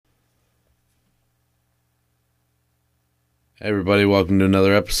Hey everybody, welcome to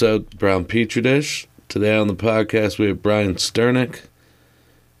another episode of Brown Petri Dish. Today on the podcast we have Bryan Sternik.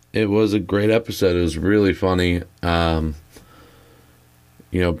 It was a great episode. It was really funny. Bryan's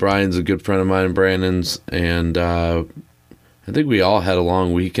a good friend of mine, Brandon's, and I think we all had a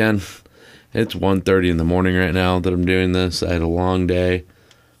long weekend. It's 1:30 in the morning right now that I'm doing this. I had a long day.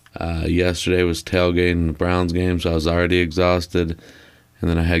 Yesterday was tailgating the Browns game, so I was already exhausted. And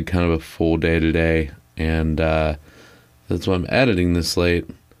then I had kind of a full day today, and that's why I'm editing this late.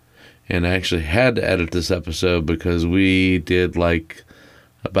 And I actually had to edit this episode because we did like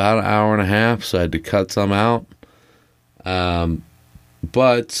about an hour and a half, so I had to cut some out.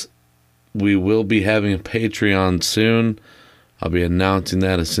 But we will be having a Patreon soon. I'll be announcing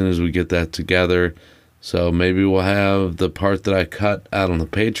that as soon as we get that together. So maybe we'll have the part that I cut out on the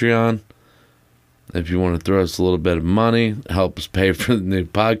Patreon. If you want to throw us a little bit of money, help us pay for the new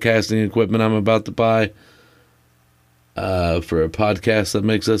podcasting equipment I'm about to buy. For a podcast that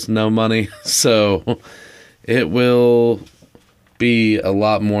makes us no money. So it will be a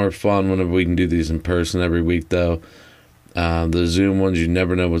lot more fun whenever we can do these in person every week, though. The Zoom ones, you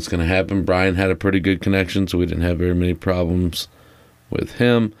never know what's going to happen. Bryan had a pretty good connection, so we didn't have very many problems with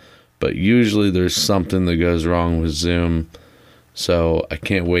him. But usually there's something that goes wrong with Zoom. So I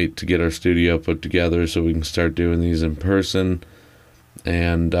can't wait to get our studio put together so we can start doing these in person.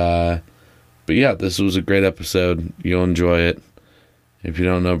 And, but yeah, this was a great episode. You'll enjoy it. If you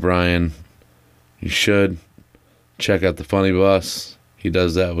don't know Bryan, you should. Check out The Funny Bus. He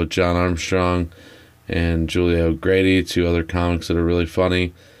does that with John Armstrong and Julia O'Grady, two other comics that are really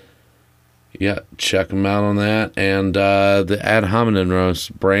funny. Yeah, check them out on that. And the Ad Hominem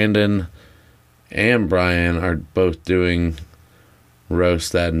Roast, Brandon and Bryan are both doing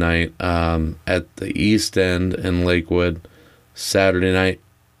roast that night at the East End in Lakewood, Saturday night.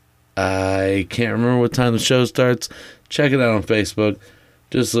 I can't remember what time the show starts. Check it out on Facebook.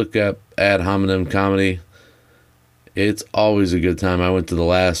 Just look up Ad Hominem Comedy. It's always a good time. I went to the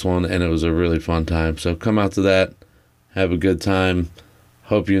last one, and it was a really fun time. So come out to that. Have a good time.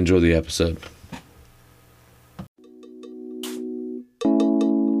 Hope you enjoy the episode.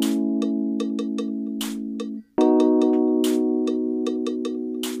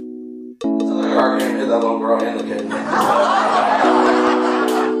 Hit that little girl and the kid.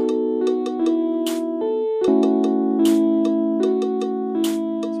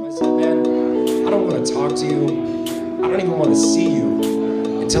 Talk to you. I don't even want to see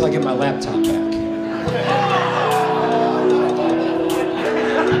you until I get my laptop back.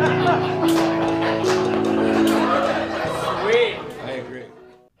 Sweet. I agree.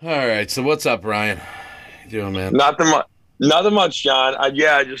 All right, so what's up, Bryan? How you doing, man? Nothing much, John. I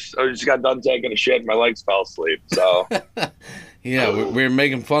just got done taking a shit and my legs fell asleep. So yeah, we were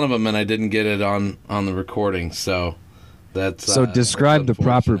making fun of him, and I didn't get it on the recording, so. So describe the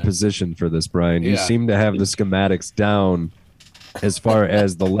proper position for this, Bryan. You seem to have the schematics down as far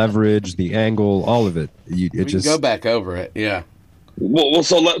as the leverage, the angle, all of it. We can go back over it, yeah. Well,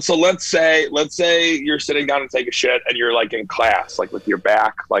 so let's say you're sitting down and take a shit, and you're like in class, like with your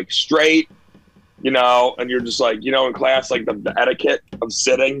back like straight, and you're just like, in class, like the etiquette of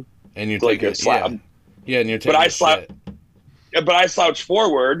sitting, and you're like taking and you're taking. But I slouch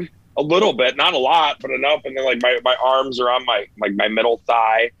forward a little bit, not a lot, but enough. And then like my arms are on my middle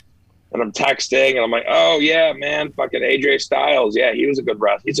thigh, and I'm texting, and I'm like, oh yeah, man, fucking AJ Styles. Yeah, he's a good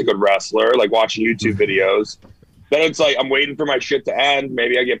wrestler. Like watching YouTube videos. Then it's like I'm waiting for my shit to end.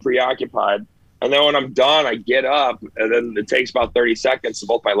 Maybe I get preoccupied. And then when I'm done, I get up, and then it takes about 30 seconds so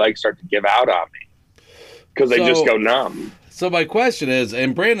both my legs start to give out on me because they just go numb. So my question is,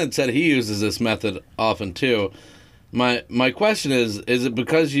 and Brandon said he uses this method often too. My question is it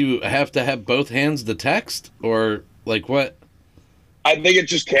because you have to have both hands to text, or like what? I think it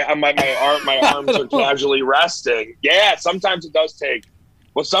just can't. My arms are casually resting. Yeah, sometimes it does take.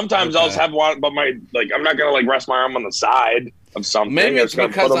 Well, sometimes I'll have one, but I'm not gonna rest my arm on the side of something. Maybe it's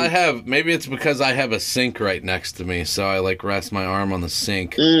because I have a sink right next to me, so I rest my arm on the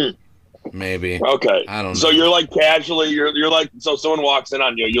sink. Maybe. Okay. I don't know. So you're casually. You're like, so someone walks in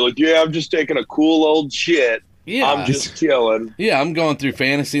on you. You're like, yeah, I'm just taking a cool old shit. Yeah, I'm just chilling. Yeah, I'm going through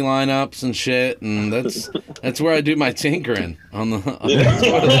fantasy lineups and shit, and that's where I do my tinkering on the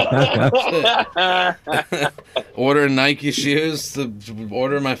ordering Nike shoes to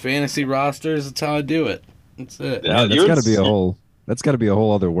order my fantasy rosters. That's how I do it. That's it. Yeah, that's got to be a whole. That's got to be a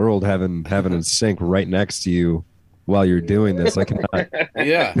whole other world having a sink right next to you while you're doing this. I cannot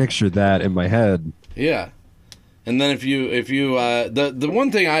picture that in my head. Yeah. And then if you the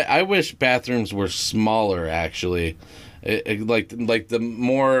one thing I wish bathrooms were smaller, actually, like the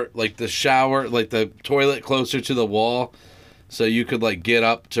more, like the shower, like the toilet closer to the wall, so you could like get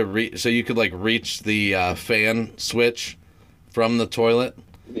up to reach the fan switch from the toilet.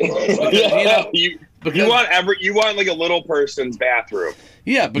 Because, you want like a little person's bathroom.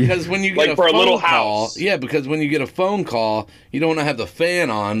 Yeah, because when you get like for a little house. Because when you get a phone call, you don't want to have the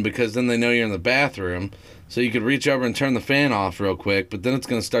fan on because then they know you're in the bathroom. So you could reach over and turn the fan off real quick, but then it's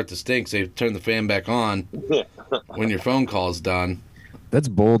going to start to stink, so you turn the fan back on when your phone call's done. That's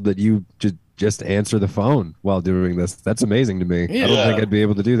bold that you just answer the phone while doing this. That's amazing to me. Yeah. I don't think I'd be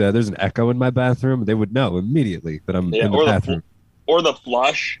able to do that. There's an echo in my bathroom. They would know immediately that I'm in the bathroom. Or the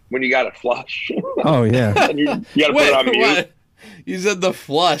flush, when you got to flush. Oh, yeah. You got to put it on mute. What? You said the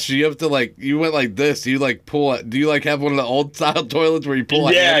flush. You have to you went like this. You pull it. Do you have one of the old style toilets where you pull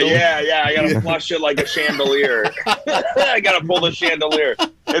a handle? Yeah. I got to flush it like a chandelier. I got to pull the chandelier.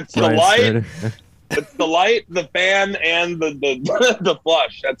 It's the Bryan light. It's the light, the fan, and the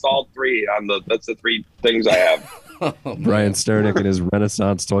flush. That's all three that's the three things I have. Bryan Sternik and his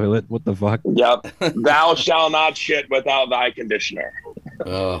Renaissance toilet. What the fuck? Yep. Thou shall not shit without thy conditioner.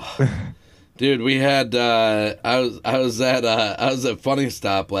 Oh. Dude, we had I was at Funny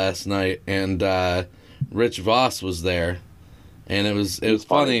Stop last night, and Rich Voss was there, and it was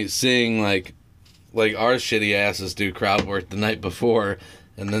funny seeing like our shitty asses do crowd work the night before,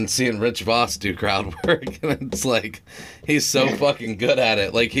 and then seeing Rich Voss do crowd work, and it's like he's so fucking good at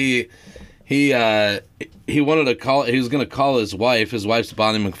it. Like he wanted to call. He was gonna call his wife. His wife's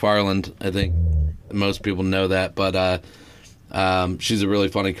Bonnie McFarland. I think most people know that, but. She's a really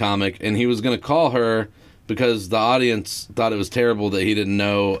funny comic, and he was going to call her because the audience thought it was terrible that he didn't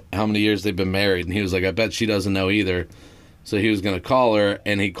know how many years they've been married, and he was like, I bet she doesn't know either. So he was going to call her,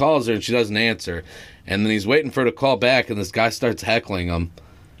 and he calls her, and she doesn't answer, and then he's waiting for her to call back, and this guy starts heckling him,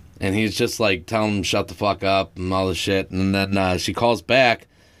 and he's just like telling him shut the fuck up and all this shit, and then she calls back,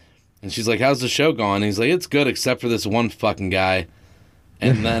 and she's like, how's the show going? He's like, it's good except for this one fucking guy.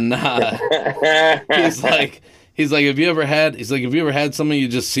 And then He's like, have you ever had somebody you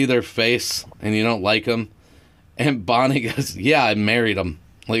just see their face and you don't like them? And Bonnie goes, yeah, I married him.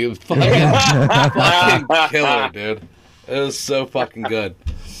 Like, it was fucking killer, dude. It was so fucking good.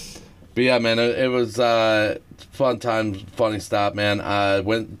 But yeah, man, it was fun time, Funny Stop, man.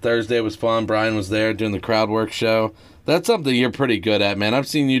 Thursday was fun. Bryan was there doing the crowd work show. That's something you're pretty good at, man. I've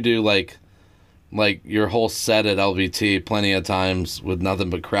seen you do like your whole set at LVT plenty of times with nothing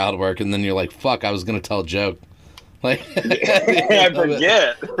but crowd work, and then you're like, fuck, I was gonna tell a joke. Like I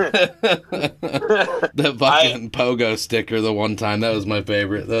forget. The fucking pogo sticker the one time, that was my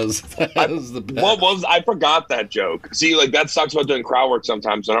favorite. That was the best. I forgot that joke. See, like that sucks about doing crowd work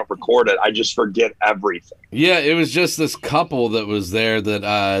sometimes. I don't record it. I just forget everything. Yeah, it was just this couple that was there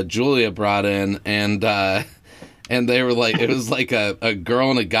that Julia brought in, and they were like, it was like a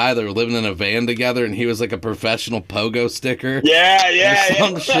girl and a guy that were living in a van together, and he was like a professional pogo sticker. Yeah.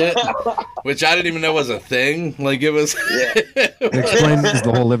 Some shit, which I didn't even know was a thing. Like, it was. Yeah. It explains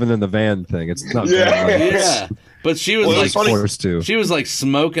the whole living in the van thing. It's not. Yeah. But she was forced to. She was like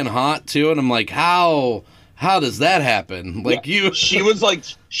smoking hot too, and I'm like, how does that happen? Like she was like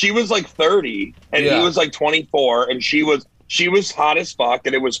 30, and he was like 24, and she was hot as fuck,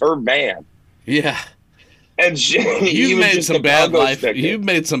 and it was her van. Yeah. And you've made some bad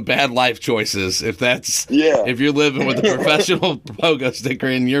life choices. If you're living with a professional pogo sticker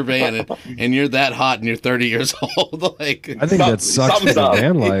in your van and you're that hot and you're 30 years old, like I think that sucks for the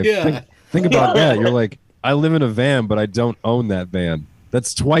van life. Yeah. Think about that. You're like, I live in a van, but I don't own that van.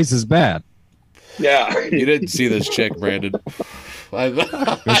 That's twice as bad. Yeah. You didn't see this chick, Brandon.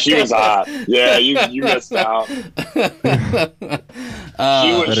 She was hot. Yeah, you missed out.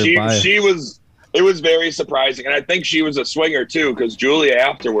 She was. It was very surprising, and I think she was a swinger too, because Julia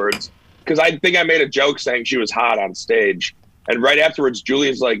afterwards, because I think I made a joke saying she was hot on stage, and right afterwards,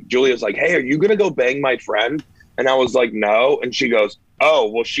 Julia's like, hey, are you gonna go bang my friend? And I was like, no, and she goes, oh,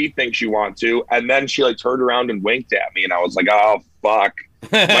 well, she thinks you want to, and then she like turned around and winked at me, and I was like, oh fuck,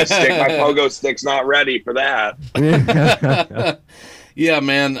 my pogo stick's not ready for that. Yeah,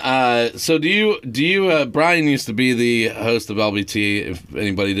 man. So do you? Bryan used to be the host of LBT. If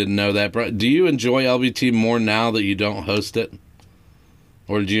anybody didn't know that, do you enjoy LBT more now that you don't host it,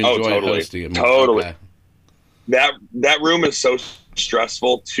 or did you enjoy hosting it more? Totally. Okay. That room is so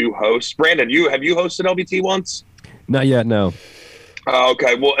stressful to host. Brandon, have you hosted LBT once? Not yet. No.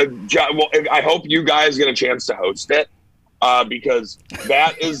 Okay. Well, I hope you guys get a chance to host it. Because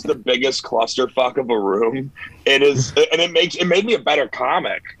that is the biggest clusterfuck of a room. It is, and it made me a better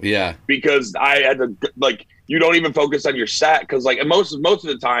comic. Yeah. Because I had to you don't even focus on your set because most of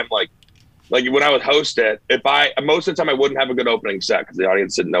the time like when I would host it, most of the time I wouldn't have a good opening set because the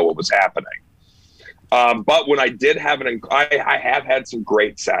audience didn't know what was happening. But when I did have I have had some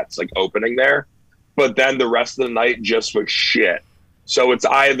great sets like opening there, but then the rest of the night just was shit. So it's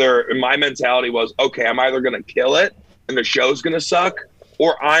either, my mentality was, okay, I'm either going to kill it and the show's going to suck,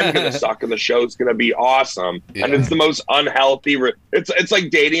 or I'm going to suck and the show's going to be awesome. Yeah. And it's the most unhealthy. It's like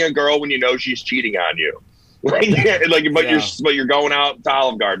dating a girl when you know she's cheating on you. But you're going out to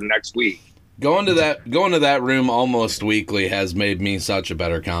Olive Garden next week. Going to that room almost weekly has made me such a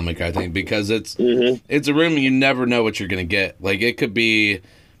better comic, I think, because it's a room you never know what you're going to get. Like, it could be,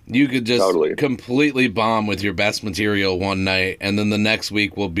 you could just completely bomb with your best material one night, and then the next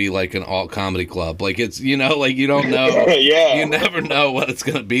week will be like an alt comedy club. Like, it's, you know, like, you don't know. Yeah. You never know what it's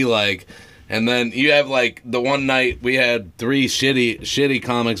going to be like. And then you have, like, the one night we had 3 shitty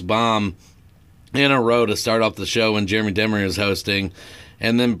comics bomb in a row to start off the show when Jeremy Demery was hosting.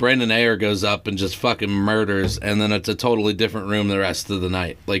 And then Brendan Ayer goes up and just fucking murders, and then it's a totally different room the rest of the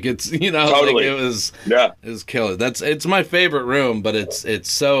night. Like, it's, you know, like it was killer. It's my favorite room, but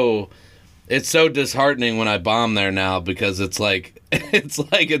it's so disheartening when I bomb there now, because it's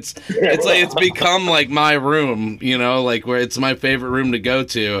become like my room, you know, like where it's my favorite room to go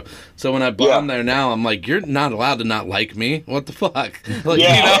to. So when I bomb there now, I'm like, you're not allowed to not like me. What the fuck? Like, you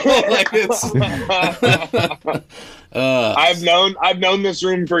know, like it's. I've known this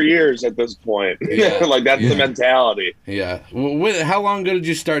room for years at this point. Like, that's the mentality. Yeah. How long ago did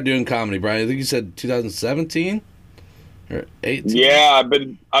you start doing comedy, Brian? I think you said 2017 or 18. Yeah, I've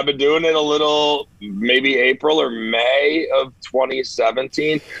been doing it a little, maybe April or May of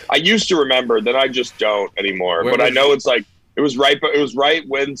 2017. I used to remember, then I just don't anymore. But I know it's like it was right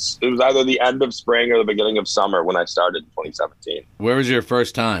when it was either the end of spring or the beginning of summer when I started in 2017. Where was your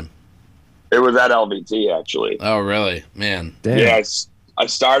first time? It was at LVT, actually. Oh, really? Man. Damn. Yeah, I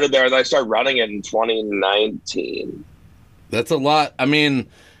started there, and I started running it in 2019. That's a lot. I mean,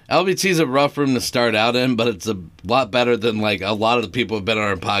 LVT is a rough room to start out in, but it's a lot better than, like, a lot of the people who've been on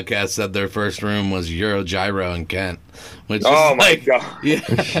our podcast said their first room was Euro Gyro in Kent. Which my like, God.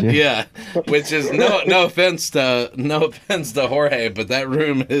 Yeah. Which is no offense to Jorge, but that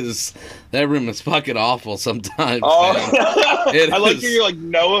room is fucking awful sometimes. Oh, I like how you're like,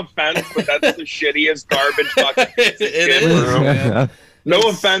 no offense, but that's the shittiest garbage fucking it is, room. Man. No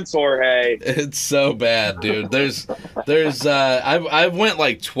offense, Jorge. It's so bad, dude. I went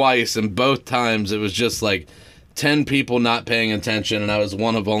like twice, and both times it was just like 10 people not paying attention, and I was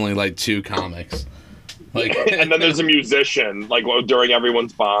one of only like 2 comics. Like, and then there's a musician, like, during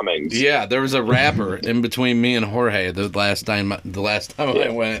everyone's bombings. Yeah, there was a rapper in between me and Jorge the last time I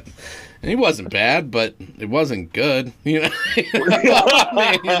went. And he wasn't bad, but it wasn't good. You know?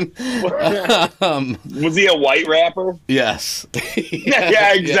 Was he a white rapper? Yes.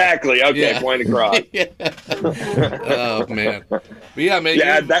 Yeah, exactly. Yeah. Okay, point across. Oh man. But yeah, man.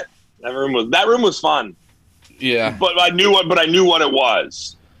 Yeah, that room was fun. Yeah. But I knew what it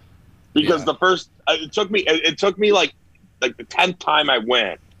was. Because the first it took me like the 10th time I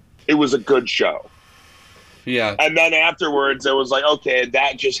went, it was a good show. Yeah. And then afterwards, it was like, okay,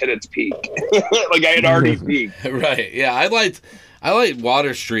 that just hit its peak. Like, I had already peaked. Right. Yeah. I liked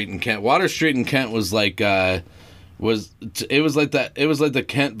Water Street in Kent. Water Street in Kent was like it was like the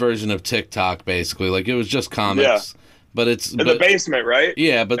Kent version of TikTok, basically. Like, it was just comics. Yeah. But it's in the basement, right?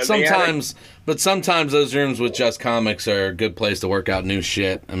 Yeah, but sometimes those rooms with just comics are a good place to work out new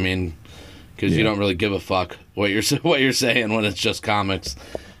shit. I mean, because you don't really give a fuck what you're saying when it's just comics.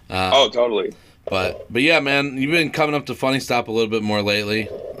 Oh, totally. But yeah, man, you've been coming up to Funny Stop a little bit more lately.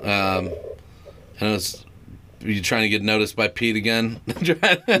 And you trying to get noticed by Pete again?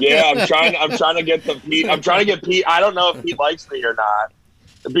 Yeah, I'm trying to get Pete. I'm trying to get Pete. I don't know if Pete likes me or not,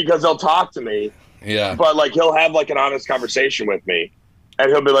 because he'll talk to me. Yeah. But like, he'll have like an honest conversation with me, and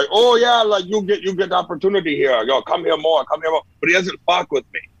he'll be like, "Oh yeah, like you get the opportunity here. I go, come here more. But he doesn't fuck with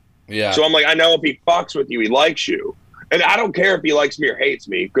me. Yeah. So I'm like, I know if he fucks with you, he likes you. And I don't care if he likes me or hates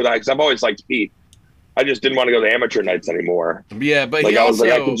me, because I've always liked Pete. I just didn't want to go to amateur nights anymore. Yeah, but like, he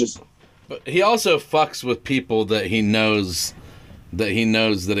also fucks with people that he knows that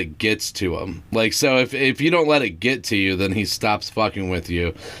it gets to him. Like, so if you don't let it get to you, then he stops fucking with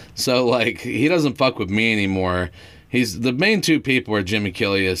you. So like, he doesn't fuck with me anymore. The main 2 people are Jimmy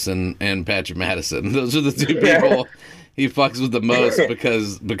Killius and Patrick Madison. Those are the 2 people he fucks with the most,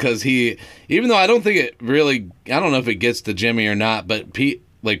 because he, even though I don't know if it gets to Jimmy or not, but Pete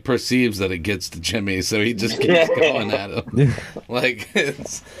like perceives that it gets to Jimmy, so he just keeps going at him. Like,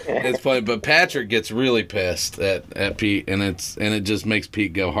 it's funny, but Patrick gets really pissed at Pete, and it just makes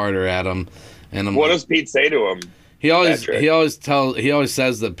Pete go harder at him. And what does Pete say to him? He always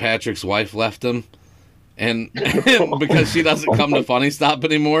says that Patrick's wife left him. and because she doesn't come to Funny Stop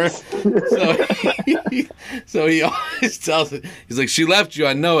anymore, so he always tells it. He's like, she left you,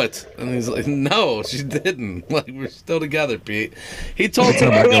 I know it, and he's like, no, she didn't. Like, we're still together, Pete. He told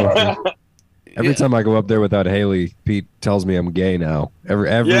her. Every time I go up there without Haley, Pete tells me I'm gay now.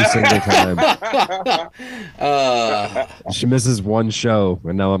 Every single time. She misses one show,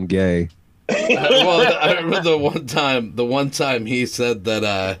 and now I'm gay. Well, I remember the one time he said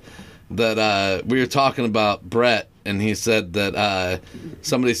that we were talking about Brett, and he said that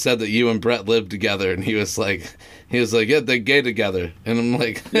somebody said that you and Brett lived together, and he was like, yeah, they're gay together, and I'm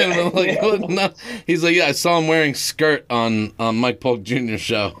like, what? No. He's like, yeah, I saw him wearing skirt on Mike Polk Jr.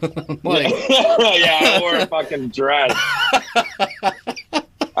 show. I'm like, yeah, I wore a fucking dress.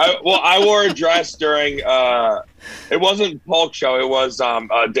 I wore a dress during it wasn't Polk show, it was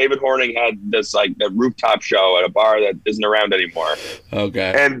David Horning had this like the rooftop show at a bar that isn't around anymore.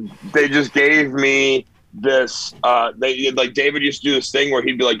 Okay. And they just gave me this David used to do this thing where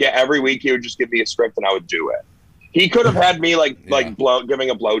he'd be like, yeah, every week he would just give me a script and I would do it. He could have had me giving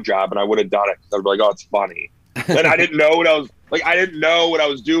a blowjob and I would have done it because I'd be like, oh, it's funny. And I didn't know what I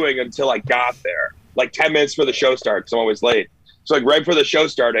was doing until I got there, like 10 minutes for the show start because I'm always late. So like right for the show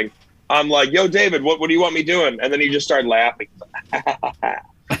starting, I'm like, yo, David, what do you want me doing? And then he just started laughing.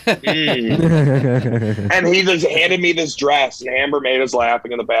 And he just handed me this dress, and Amber Maid is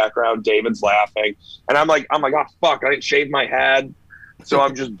laughing in the background. David's laughing, and I'm like, oh fuck, I didn't shave my head, so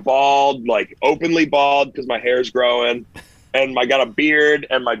I'm just bald, like openly bald because my hair's growing, and I got a beard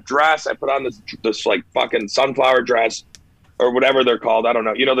and my dress. I put on this like fucking sunflower dress or whatever they're called. I don't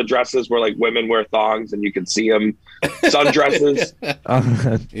know. You know the dresses where like women wear thongs and you can see them. Sundresses.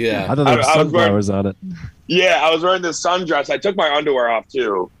 Yeah. I thought there were sunflowers on it. Yeah, I was wearing this sundress. I took my underwear off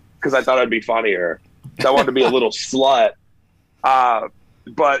too because I thought it'd be funnier. So I wanted to be a little slut.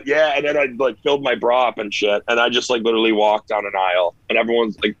 But yeah, and then I like filled my bra up and shit, and I just like literally walked down an aisle, and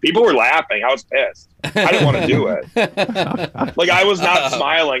everyone's like, people were laughing. I was pissed. I didn't want to do it. Like I was not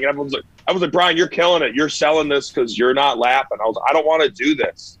smiling, and everyone's like, I was like, Bryan, you're killing it. You're selling this because you're not laughing. I was like, I don't want to do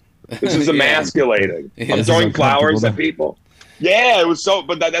this. This is emasculating. Yeah. I'm throwing flowers at people. Yeah, it was so.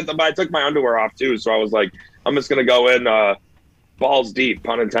 But but I took my underwear off too, so I was like, I'm just gonna go in balls deep,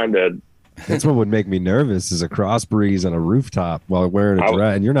 pun intended. That's what would make me nervous is a cross breeze on a rooftop while wearing a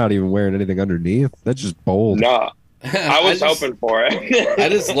dress, and you're not even wearing anything underneath. That's just bold. No, I was hoping for it. I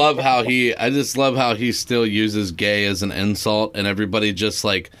just love how he still uses gay as an insult, and everybody just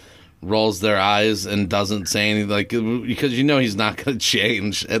like rolls their eyes and doesn't say anything, like, because you know he's not going to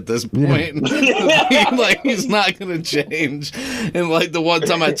change at this point. Like he's not going to change. And like the one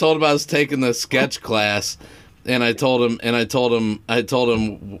time I told him I was taking the sketch class, and I told him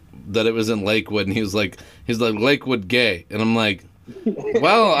that it was in Lakewood, and he's like Lakewood gay, and I'm like,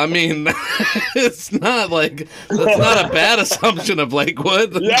 well, I mean, it's not like that's not a bad assumption of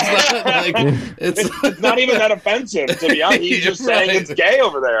Lakewood. It's not even that offensive, to be honest. He's just saying it's gay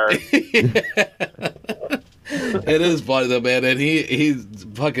over there. Yeah. It is funny though, man. And he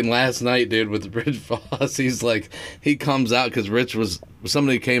fucking last night, dude, with Rich Voss, he's like, he comes out because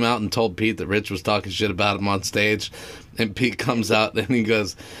somebody came out and told Pete that Rich was talking shit about him on stage, and Pete comes out and he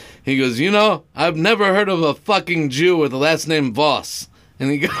goes, you know, I've never heard of a fucking Jew with the last name Voss. And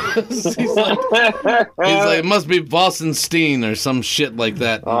he's like, it must be Vossenstein or some shit like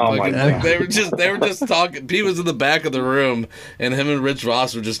that. Oh my God. Like, they were just talking. Pete was in the back of the room, and him and Rich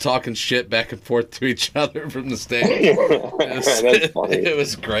Voss were just talking shit back and forth to each other from the stage. That's funny. It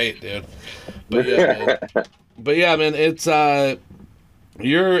was great, dude. But yeah, man, it's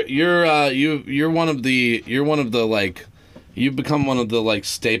you're one of the like, you've become one of the like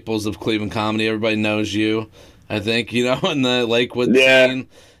staples of Cleveland comedy. Everybody knows you, I think, you know, in the Lakewood scene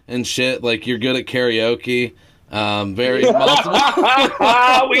and shit. Like, you're good at karaoke. Very multiple.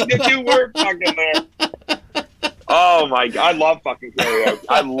 We did do work fucking there. Oh my God, I love fucking karaoke.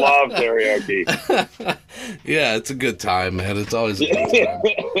 I love karaoke. Yeah, it's a good time, man. It's always a good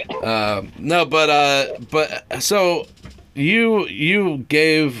time. No, but so you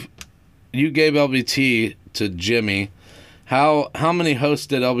gave LBT to Jimmy. How many hosts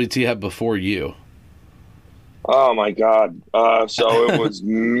did LBT have before you? Oh my God. So it was.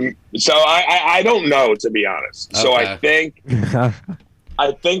 So I don't know, to be honest. Okay. So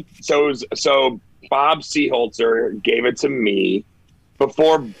I think so. So Bob Seeholzer gave it to me.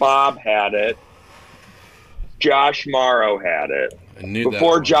 Before Bob had it, Josh Morrow had it. I knew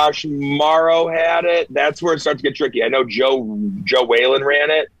Before that Josh Morrow had it, that's where it starts to get tricky. I know Joe Whalen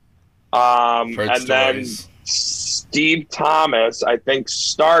ran it. And then Steve Thomas, I think,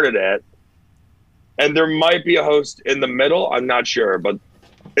 started it. And there might be a host in the middle. I'm not sure, but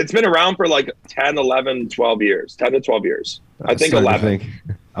It's been around for like 10, 11, 12 years. 10 to 12 years. I think 11.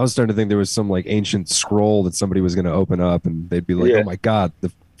 I was starting to think there was some like ancient scroll that somebody was going to open up, and they'd be like, "Oh my God,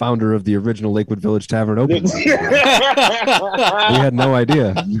 the founder of the original Lakewood Village Tavern opened." We had no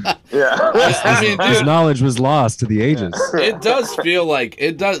idea. Yeah, his knowledge was lost to the ages. It does feel like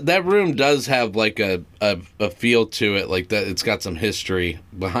it does. That room does have like a feel to it, like that. It's got some history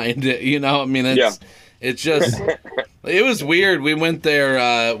behind it. You know, I mean, it's just. It was weird. We went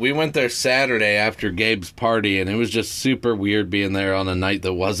there Saturday after Gabe's party, and it was just super weird being there on a night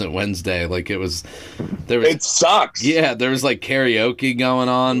that wasn't Wednesday. Like it sucks. Yeah, there was like karaoke going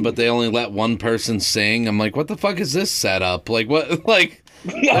on, but they only let one person sing. I'm like, what the fuck is this setup? Like what? Like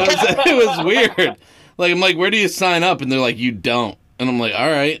it was weird. Like I'm like, where do you sign up? And they're like, you don't. And I'm like, all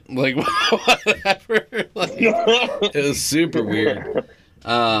right, like whatever. Like, it was super weird.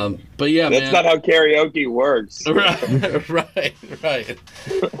 But yeah, that's not how karaoke works. Right.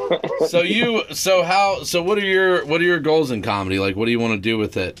 So what are your goals in comedy? Like, what do you want to do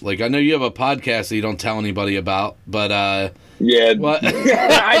with it? Like, I know you have a podcast that you don't tell anybody about, but yeah, what?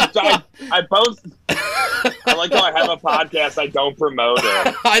 I post. I like how I have a podcast. I don't promote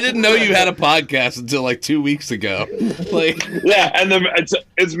it. I didn't know you had a podcast until like 2 weeks ago. Like, yeah, and then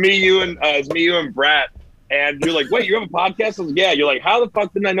it's me, you, and Brett. And you're like, wait, you have a podcast? I was like, yeah. You're like, how the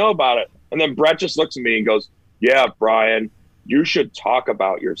fuck didn't I know about it? And then Brett just looks at me and goes, yeah, Bryan, you should talk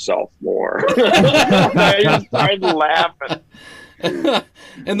about yourself more. I just started laughing.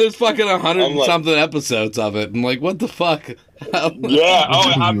 And there's fucking 100 something episodes of it. I'm like, what the fuck? Yeah.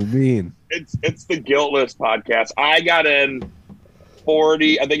 What do you mean? It's the Guiltless podcast. I got in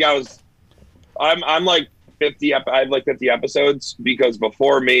 40. I think I'm like 50. I have like 50 episodes because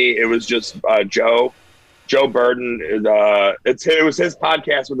before me, it was just Joe Burden. It was his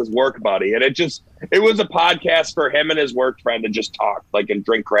podcast with his work buddy, and it was a podcast for him and his work friend to just talk, like, and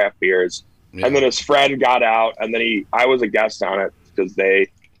drink craft beers. Yeah. And then his friend got out, and then I was a guest on it because they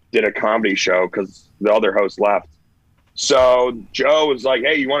did a comedy show because the other host left. So Joe was like,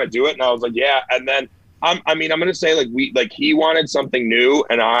 "Hey, you want to do it?" And I was like, "Yeah." And then I'm gonna say he wanted something new,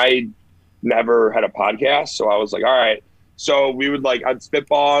 and I never had a podcast, so I was like, "All right." So we would I'd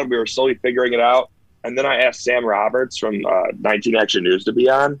spitball, and we were slowly figuring it out. And then I asked Sam Roberts from 19 Action News to be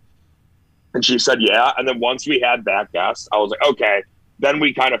on. And she said, yeah. And then once we had that guest, I was like, okay. Then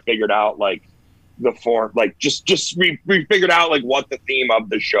we kind of figured out the form, we figured out what the theme of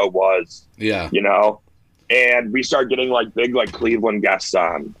the show was. Yeah. You know? And we started getting big Cleveland guests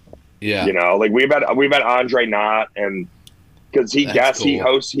on. Yeah. You know, we've had Andre Knott, and because he guested,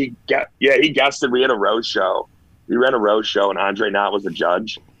 he guested. We had a roast show. We ran a roast show, and Andre Knott was a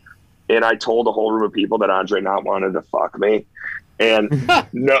judge. And I told a whole room of people that Andre Knott wanted to fuck me, and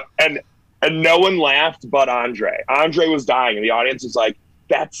no one laughed but Andre. Andre was dying, and the audience was like,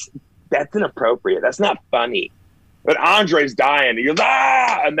 "That's inappropriate. That's not funny." But Andre's dying. He goes,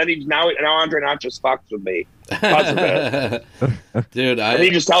 "Ah!" And then now Andre Knott just fucks with me because of it, dude. And he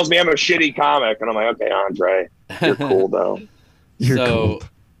just tells me I'm a shitty comic, and I'm like, "Okay, Andre, you're cool though." You're cool.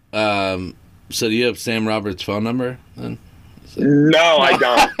 So do you have Sam Roberts' phone number then? No, I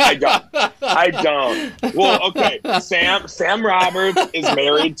don't. Well, okay. Sam Roberts is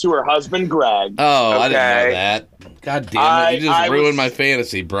married to her husband, Greg. Oh, okay? I didn't know that. God damn it. You just ruined my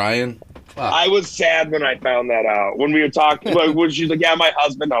fantasy, Bryan. Fuck. I was sad when I found that out. When we were talking, when she's like, yeah, my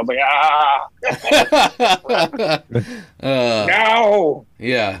husband. I was like, no.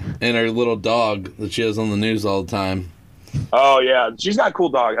 Yeah, and her little dog that she has on the news all the time. Oh, yeah. She's got a cool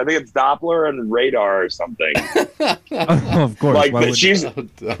dog. I think it's Doppler and Radar or something. Of course.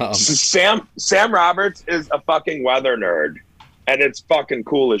 Sam Roberts is a fucking weather nerd, and it's fucking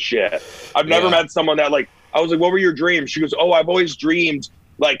cool as shit. I've never met someone that, I was like, what were your dreams? She goes, oh, I've always dreamed,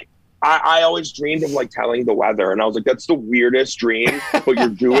 I always dreamed of, telling the weather. And I was like, that's the weirdest dream, but you're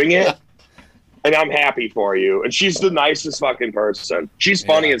doing it, and I'm happy for you. And she's the nicest fucking person. She's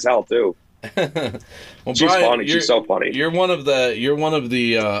funny as hell, too. Well, she's Bryan, funny. She's so funny. You're one of the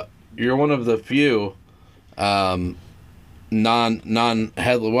few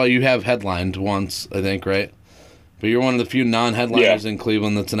well, you have headlined once, I think, right? But you're one of the few non-headliners in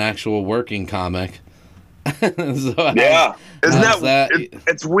Cleveland that's an actual working comic. Isn't that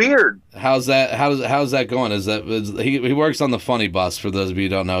it's weird. How's that going? He works on the Funny Bus, for those of you who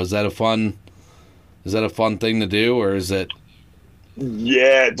don't know. Is that a fun thing to do, or is it?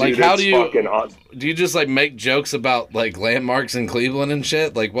 Yeah, dude, how do you fucking awesome. Do you just make jokes about landmarks in Cleveland and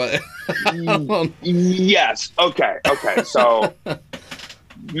shit? What? Yes. Okay. So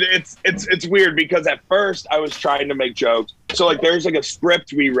it's weird because at first I was trying to make jokes. So there's a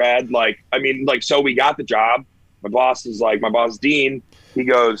script we read. So we got the job. My boss Dean He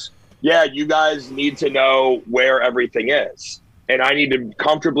goes, yeah, you guys need to know where everything is. And I need to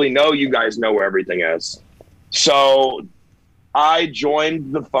comfortably know you guys know where everything is. So I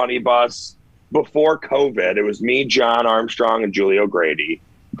joined the funny bus before COVID. It was me, John Armstrong, and Julie O'Grady.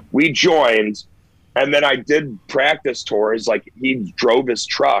 We joined, and then I did practice tours. Like, he drove his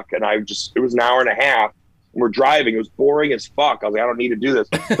truck, and it was an hour and a half. We're driving. It was boring as fuck. I was like, I don't need to do this.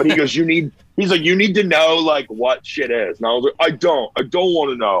 But he goes, you need to know like what shit is. And I was like, I don't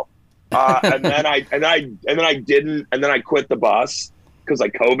want to know. And then I didn't, and then I quit the bus because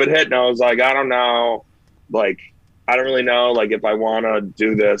like COVID hit, and I was like, I don't know, like I don't really know, like if I want to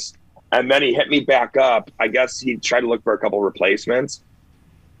do this. And then he hit me back up. I guess he tried to look for a couple replacements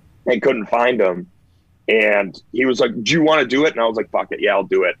and couldn't find them. And he was like, do you want to do it? And I was like, fuck it, yeah, I'll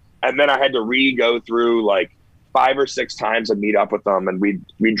do it. And then I had to go through like 5 or 6 times and meet up with them, and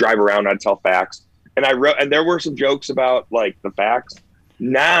we'd drive around. I'd tell facts, and there were some jokes about like the facts.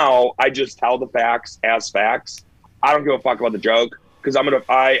 Now I just tell the facts as facts. I don't give a fuck about the joke because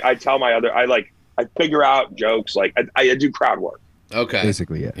I tell my other, I figure out jokes. Like I do crowd work. Okay.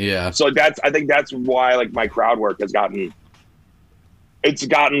 Basically, yeah. Yeah. So I think that's why like my crowd work has gotten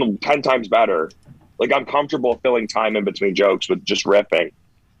 10 times better. Like I'm comfortable filling time in between jokes with just riffing,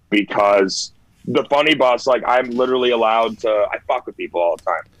 because the funny bus, like I'm literally allowed to, I fuck with people all the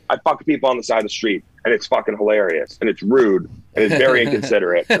time. I fuck with people on the side of the street, and it's fucking hilarious, and it's rude, and it's very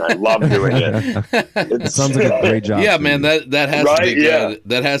inconsiderate, and I love doing it. It sounds like a great job. Yeah, man, that has right? to be good. Yeah.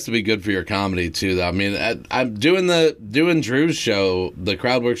 That has to be good for your comedy too, though. I mean, I'm doing Drew's show, the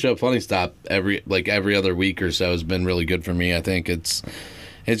crowd work show, Funny Stop, every other week or so has been really good for me. I think it's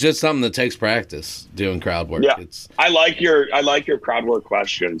just something that takes practice, doing crowd work. Yeah, I like your crowd work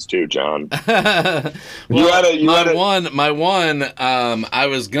questions too, John. Well, my one, I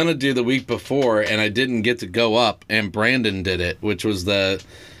was gonna do the week before, and I didn't get to go up, and Brandon did it, which was the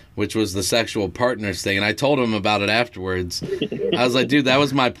sexual partners thing, and I told him about it afterwards. I was like, dude, that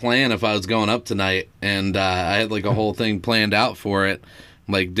was my plan if I was going up tonight, and I had like a whole thing planned out for it,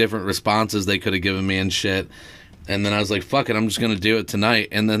 like different responses they could have given me and shit. And then I was like, fuck it, I'm just going to do it tonight.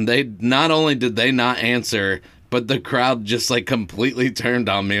 And then they not only did they not answer, but the crowd just like completely turned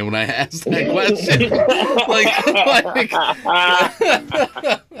on me when I asked that question.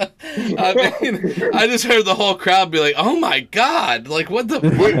 I mean, I just heard the whole crowd be like, oh my God, like what the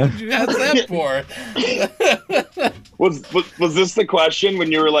fuck did you ask that for? Was this the question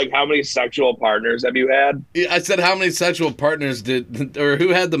when you were like, how many sexual partners have you had? I said, how many sexual partners or who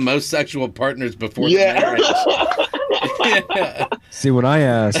had the most sexual partners before the marriage? Yeah. See, when I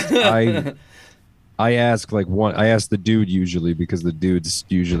asked, I asked the dude usually, because the dudes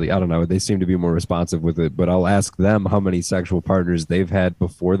usually, I don't know, they seem to be more responsive with it, but I'll ask them how many sexual partners they've had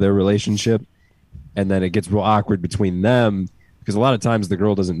before their relationship. And then it gets real awkward between them, because a lot of times the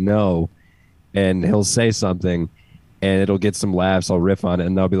girl doesn't know, and he'll say something and it'll get some laughs. I'll riff on it,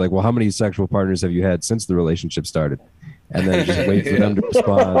 and they'll be like, well, how many sexual partners have you had since the relationship started? And then just wait for them to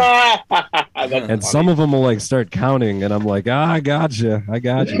respond. And funny. Some of them will like start counting, and I'm like, I got you.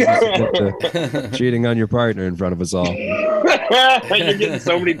 Cheating on your partner in front of us all. You're getting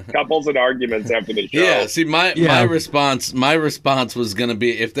so many couples and arguments after the show. Yeah, see, my response was gonna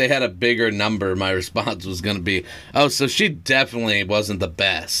be, if they had a bigger number, my response was gonna be, oh, so she definitely wasn't the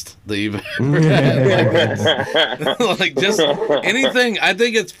best that you've ever had. Like just anything. I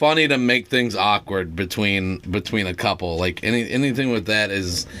think it's funny to make things awkward between a couple. Like anything with that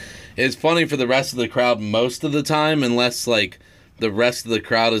is funny for the rest of the crowd most of the time, unless like the rest of the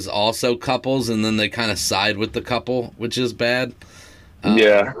crowd is also couples, and then they kind of side with the couple, which is bad.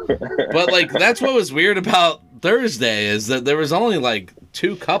 Yeah. But like that's what was weird about Thursday, is that there was only like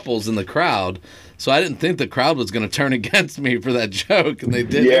 2 couples in the crowd, so I didn't think the crowd was going to turn against me for that joke, and they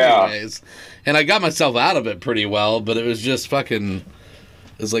did anyways. And I got myself out of it pretty well, but it was just fucking.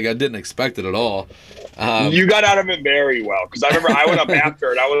 It's like I didn't expect it at all. You got out of it very well, because I remember I went up after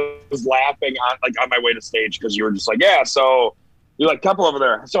and I was laughing on my way to stage, because you were just like, yeah, so you're like, couple over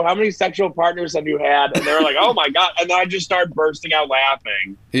there. So how many sexual partners have you had? And they were like, oh my God. And then I just started bursting out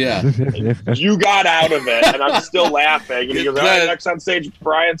laughing. Yeah. You got out of it, and I'm still laughing. And he goes, all right, next on stage,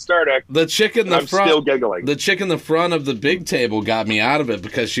 Bryan Sternik. The chick in the front, still giggling. The chick in the front of the big table got me out of it,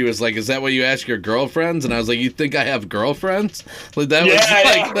 because she was like, is that what you ask your girlfriends? And I was like, you think I have girlfries? Like that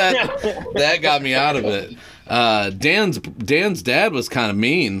that got me out of it. Dan's dad was kind of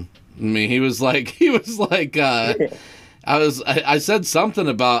mean. I mean, he was like I said something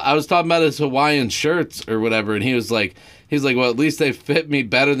about, I was talking about his Hawaiian shirts or whatever, and he was like, well, at least they fit me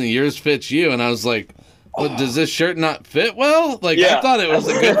better than yours fits you. And I was like, But does this shirt not fit well? Like, Yeah. I thought it was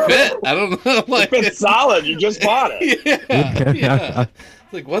a good fit. I don't know. Like, It's solid. You just bought it. yeah.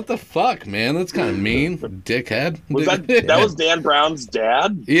 It's like, what the fuck, man? That's kind of mean, dickhead. Was that was Dan Brown's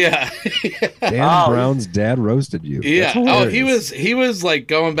dad? Yeah. Dan Brown's dad roasted you. Yeah. That's Oh, hilarious. he was like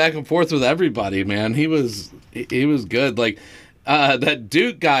going back and forth with everybody, man. He was good. Like, that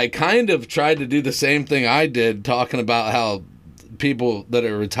Duke guy kind of tried to do the same thing I did, talking about how people that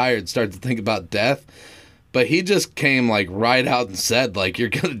are retired start to think about death. But he just came like right out and said like, you're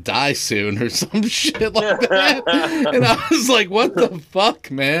gonna die soon or some shit like that. And I was like, what the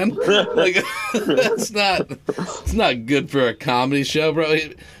fuck, man? Like, it's not good for a comedy show, bro.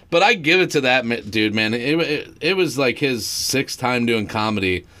 But I give it to that dude, man. It was like his 6th time doing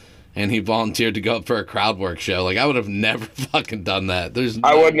comedy, and he volunteered to go up for a crowd work show. Like, I would have never fucking done that.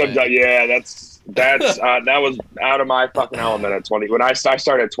 I wouldn't have done. Yeah, that's that was out of my fucking element at 20. When I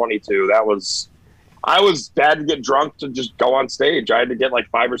started at 22, I had to get drunk to just go on stage. I had to get like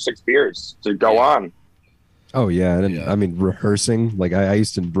 5 or 6 beers to go on. Oh yeah, and I mean rehearsing. Like I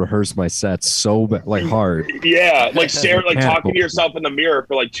used to rehearse my sets so like hard. Yeah, like talking to yourself in the mirror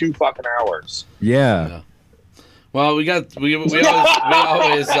for like 2 fucking hours. Yeah. Well, we always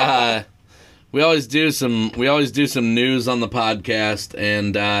do some news on the podcast,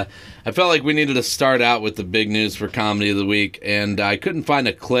 and I felt like we needed to start out with the big news for Comedy of the Week, and I couldn't find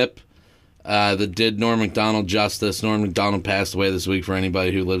a clip that did Norm Macdonald justice. Norm Macdonald passed away this week, for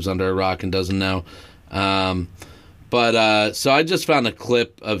anybody who lives under a rock and doesn't know. So I just found a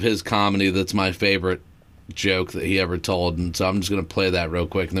clip of his comedy that's my favorite joke that he ever told, and so I'm just going to play that real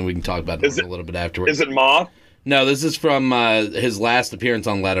quick, and then we can talk about it a little bit afterwards. Is it Moth? No, this is from his last appearance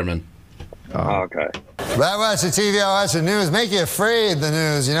on Letterman. Oh, okay. But I watch the TV, I watch the news, make you afraid, the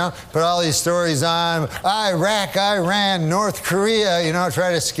news, you know? Put all these stories on, Iraq, Iran, North Korea, you know,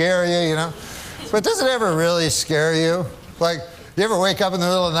 try to scare you, you know? But does it ever really scare you? Like, you ever wake up in the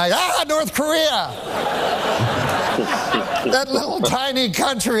middle of the night, North Korea! That little tiny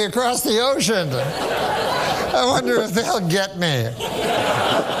country across the ocean. I wonder if they'll get me.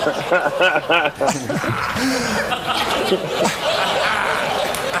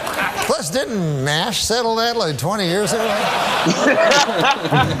 Plus, didn't MASH settle that like 20 years ago?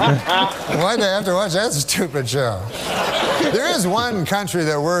 Why'd I have to watch that stupid show? There is one country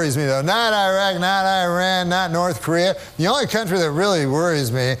that worries me, though. Not Iraq, not Iran, not North Korea. The only country that really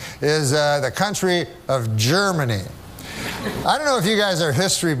worries me is the country of Germany. I don't know if you guys are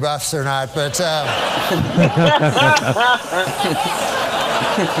history buffs or not, but...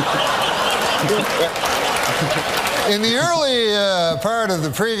 In the early part of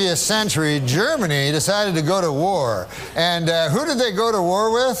the previous century, Germany decided to go to war. And who did they go to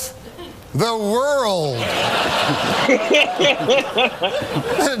war with? The world.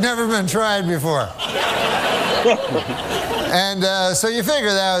 It had never been tried before. And so you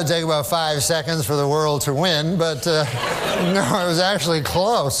figure that would take about 5 seconds for the world to win, but no, it was actually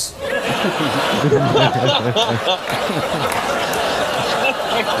close.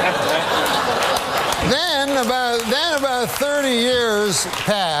 Then about 30 years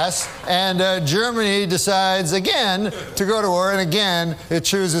pass, and Germany decides again to go to war, and again it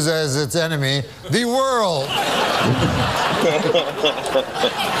chooses as its enemy the world.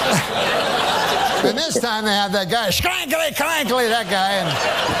 And this time they have that guy, Schrankly, Crankly, that guy, and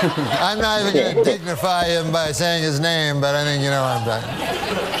I'm not even going to dignify him by saying his name, but I think you know what I'm talking.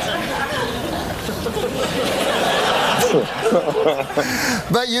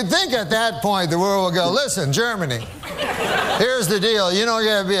 But you'd think at that point the world will go, listen, Germany, here's the deal. You don't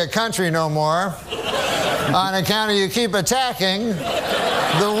get to be a country no more on account of you keep attacking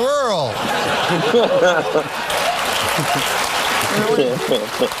the world.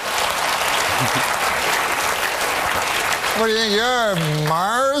 What do you think, you're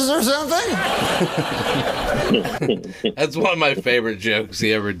Mars or something? That's one of my favorite jokes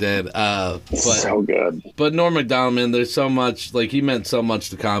he ever did. So good. But Norm Macdonald, man, there's so much, like, he meant so much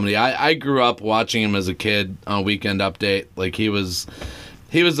to comedy. I grew up watching him as a kid on Weekend Update. Like, he was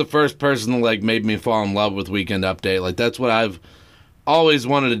the first person that, like, made me fall in love with Weekend Update. Like, that's what I've always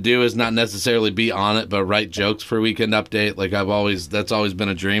wanted to do, is not necessarily be on it, but write jokes for Weekend Update. Like, that's always been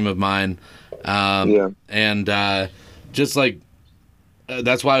a dream of mine. And just like,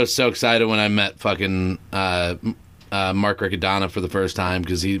 that's why I was so excited when I met fucking Mark Riccadonna for the first time,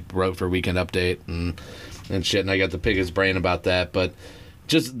 because he wrote for Weekend Update and shit, and I got to pick his brain about that. But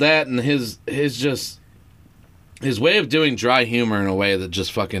just that, and his way of doing dry humor in a way that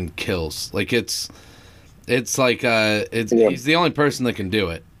just fucking kills. Like, he's the only person that can do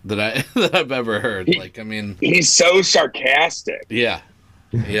it that I've ever heard. He's so sarcastic. Yeah.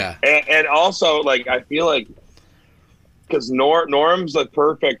 Yeah. And also, like, I feel like because Norm's the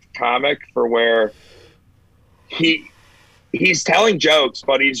perfect comic for where he's telling jokes,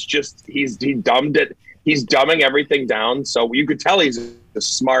 but he dumbed it. He's dumbing everything down, so you could tell he's a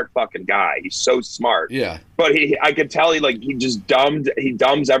smart fucking guy. He's so smart. Yeah. But I could tell he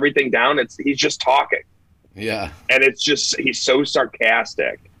dumbs everything down. He's just talking. Yeah. And he's so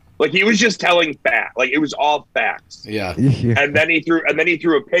sarcastic. Like he was just telling facts. Like it was all facts. Yeah. And then he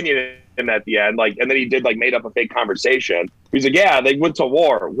threw opinion in at the end. Like, and then he made up a fake conversation. He's like, yeah, they went to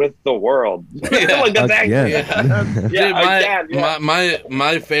war with the world. Yeah. Like, that's Dude,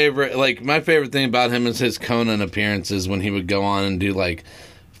 my favorite thing about him is his Conan appearances when he would go on and do like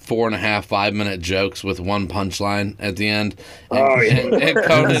 4.5 5-minute jokes with one punchline at the end. And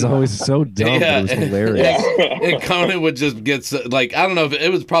Conan was always so dumb, but it was hilarious. And Conan would just get like, I don't know if it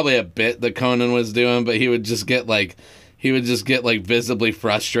was probably a bit that Conan was doing, but he would just get visibly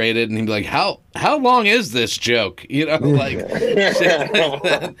frustrated, and he'd be like, how long is this joke? You know, like shit like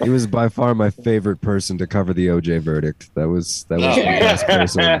that. He was by far my favorite person to cover the OJ verdict. That was the best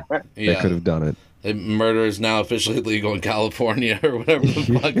person that could have done it. Murder is now officially legal in California, or whatever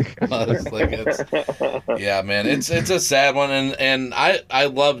the fuck it was. Like, yeah, man, it's a sad one, and I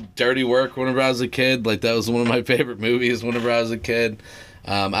loved Dirty Work whenever I was a kid. Like that was one of my favorite movies whenever I was a kid.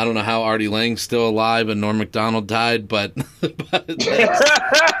 I don't know how Artie Lang's still alive and Norm Macdonald died, but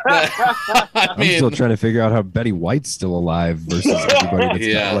I'm still trying to figure out how Betty White's still alive versus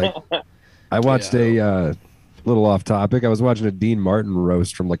everybody that's I watched a little off topic. I was watching a Dean Martin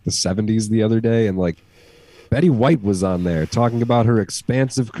roast from like the 70s the other day, and like Betty White was on there talking about her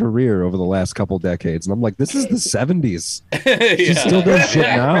expansive career over the last couple decades, and I'm like, this is the 70s. She still does shit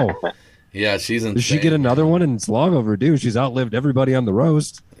now. Yeah, she's insane. Does she get another one? And it's long overdue. She's outlived everybody on the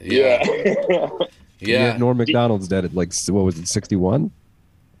roast. Yeah. Yeah. Norm Macdonald's dead at like, what was it, 61?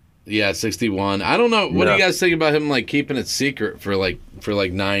 Yeah, 61. I don't know. What do you guys think about him like keeping it secret for like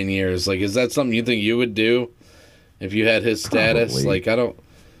 9 years? Like, is that something you think you would do if you had his status? Probably. Like, I don't.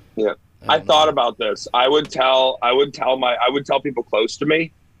 Yeah, I thought about this. I would tell people close to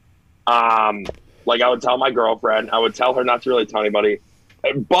me. Like I would tell my girlfriend. I would tell her not to really tell anybody.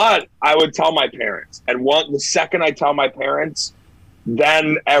 But I would tell my parents, and the second I tell my parents,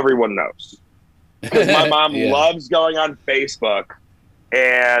 then everyone knows. Because my mom loves going on Facebook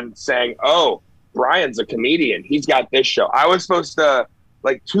and saying, "Oh, Bryan's a comedian. He's got this show." I was supposed to,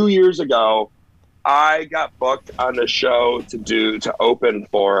 like 2 years ago, I got booked on a show to open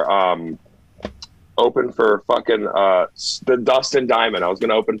for fucking the Dustin Diamond. I was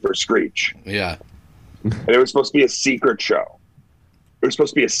going to open for Screech. Yeah, and it was supposed to be a secret show. It was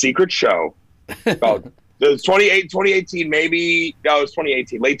supposed to be a secret show. About it was 2018, maybe. No, it was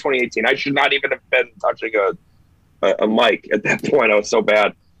 2018, late 2018. I should not even have been touching a mic at that point. I was so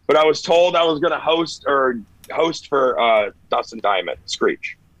bad. But I was told I was going to host for Dustin Diamond,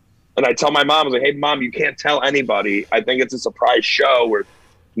 Screech. And I tell my mom, I was like, "Hey, Mom, you can't tell anybody. I think it's a surprise show where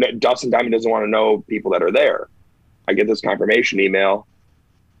Dustin Diamond doesn't want to know people that are there." I get this confirmation email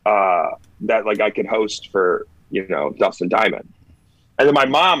that like I could host for Dustin Diamond. And then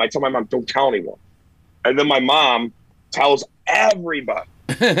I tell my mom, "Don't tell anyone." And then my mom tells everybody.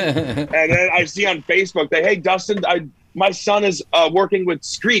 And then I see on Facebook that, "Hey, Dustin, my son is working with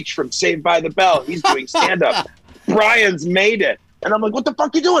Screech from Saved by the Bell. He's doing stand-up. Bryan's made it." And I'm like, "What the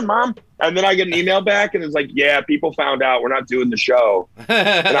fuck you doing, Mom?" And then I get an email back, and it's like, "Yeah, people found out. We're not doing the show."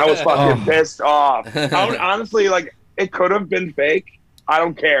 And I was fucking pissed off. Honestly, like, it could have been fake. I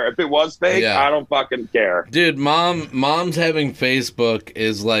don't care. If it was fake, I don't fucking care. Dude, mom's having Facebook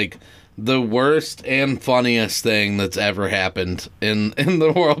is like the worst and funniest thing that's ever happened in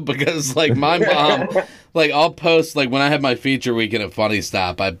the world, because like my mom, like I'll post, like when I have my feature weekend at Funny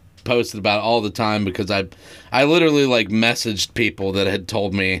Stop, I posted about it all the time because I literally like messaged people that had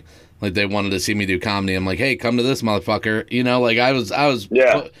told me like they wanted to see me do comedy. I'm like, "Hey, come to this motherfucker." Like I was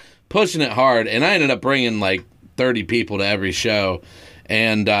pushing it hard, and I ended up bringing like 30 people to every show.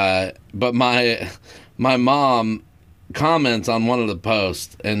 And but my mom comments on one of the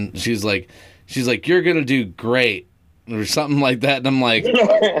posts, and she's like, "You're gonna do great," or something like that. And I'm like,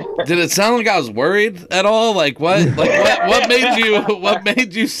 did it sound like I was worried at all? Like what? Like what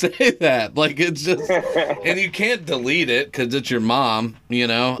made you say that? Like it's just, and you can't delete it because it's your mom,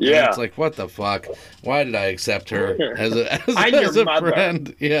 And it's like, what the fuck? Why did I accept her as a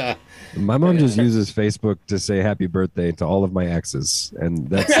friend? Yeah. My mom just uses Facebook to say happy birthday to all of my exes, and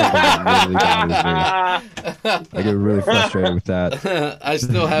that's something that really bothers me. I get really frustrated with that. I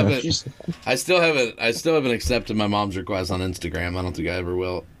still haven't accepted my mom's request on Instagram. I don't think I ever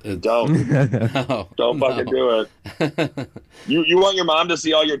will. Don't fucking do it. You want your mom to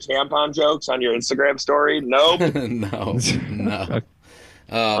see all your tampon jokes on your Instagram story? Nope. No.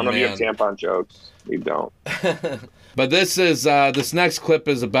 I don't know if you have tampon jokes. You don't. But this next clip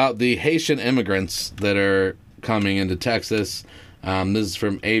is about the Haitian immigrants that are coming into Texas. This is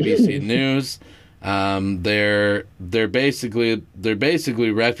from ABC News. They're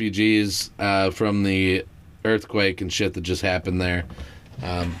basically refugees from the earthquake and shit that just happened there.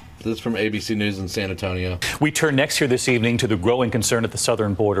 This is from ABC News in San Antonio. We turn next here this evening to the growing concern at the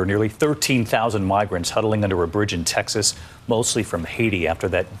southern border. Nearly 13,000 migrants huddling under a bridge in Texas, mostly from Haiti after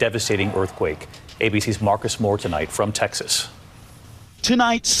that devastating earthquake. ABC's Marcus Moore tonight from Texas.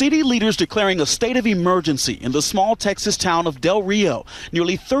 Tonight, city leaders declaring a state of emergency in the small Texas town of Del Rio.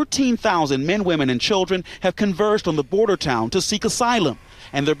 Nearly 13,000 men, women, and children have converged on the border town to seek asylum,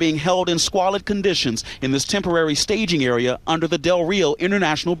 and they're being held in squalid conditions in this temporary staging area under the Del Rio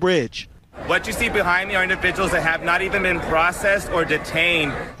International Bridge. What you see behind me are individuals that have not even been processed or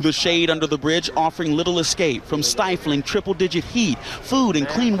detained. The shade under the bridge offering little escape from stifling triple-digit heat, food and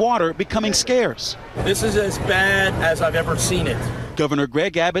clean water becoming scarce. This is as bad as I've ever seen it. Governor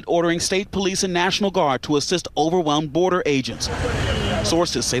Greg Abbott ordering state police and National Guard to assist overwhelmed border agents.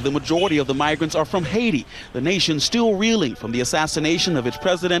 Sources say the majority of the migrants are from Haiti, the nation still reeling from the assassination of its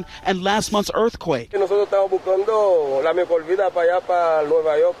president and last month's earthquake.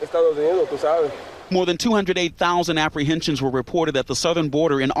 More than 208,000 apprehensions were reported at the southern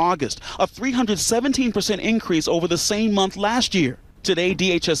border in August, a 317% increase over the same month last year. Today,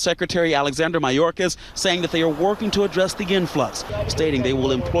 DHS Secretary Alexander Mayorkas saying that they are working to address the influx, stating they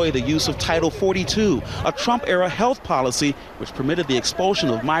will employ the use of Title 42, a Trump-era health policy which permitted the expulsion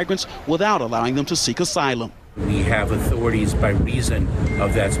of migrants without allowing them to seek asylum. We have authorities by reason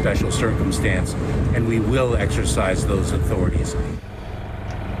of that special circumstance, and we will exercise those authorities.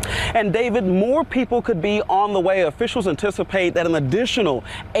 And David, more people could be on the way. Officials anticipate that an additional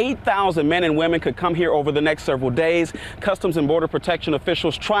 8,000 men and women could come here over the next several days. Customs and Border Protection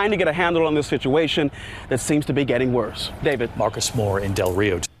officials trying to get a handle on this situation that seems to be getting worse. David. Marcus Moore in Del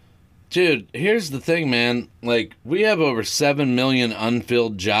Rio. Dude, here's the thing, man. Like, we have over 7 million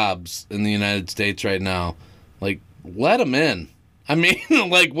unfilled jobs in the United States right now. Like, let them in. I mean,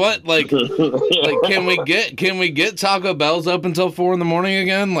 like what? Like can we get Taco Bell's open until 4 a.m.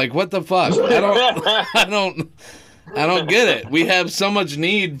 again? Like, what the fuck? I don't get it. We have so much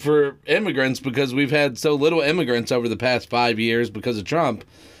need for immigrants because we've had so little immigrants over the past 5 years because of Trump.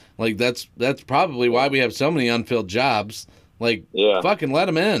 Like, that's probably why we have so many unfilled jobs. Like, fucking let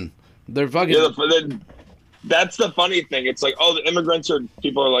them in. They're fucking. Yeah, that's the funny thing. It's like, oh,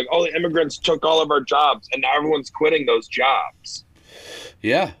 people are like, oh, the immigrants took all of our jobs, and now everyone's quitting those jobs.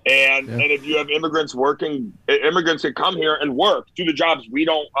 Yeah. And if you have immigrants that come here and work, do the jobs we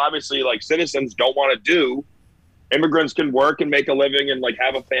don't, obviously, like citizens don't want to do. Immigrants can work and make a living and like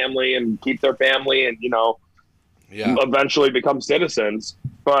have a family and keep their family and, eventually become citizens.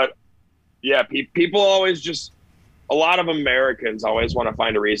 But yeah, people always a lot of Americans always want to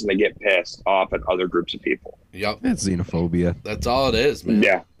find a reason to get pissed off at other groups of people. Yep. It's xenophobia. That's all it is, man.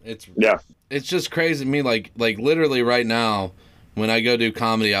 Yeah. It's just crazy to me. Like literally right now, when I go do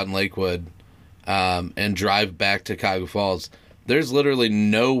comedy out in Lakewood and drive back to Cuyahoga Falls, there's literally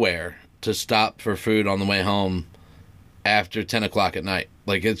nowhere to stop for food on the way home after 10 o'clock at night.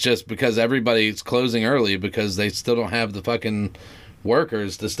 Like, it's just because everybody's closing early because they still don't have the fucking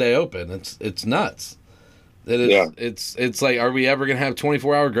workers to stay open. It's nuts. It's like, are we ever gonna have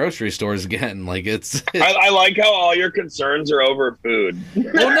 24-hour grocery stores again? Like, it's I like how all your concerns are over food.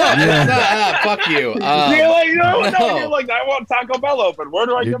 Well, no, it's not. Fuck you. You're like, no. You're like, I want Taco Bell open. Where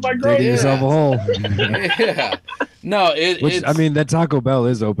do I get my groceries? Yourself a hole. Yeah. No, I mean, that Taco Bell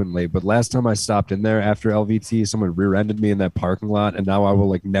is open late, but last time I stopped in there after LVT, someone rear-ended me in that parking lot, and now I will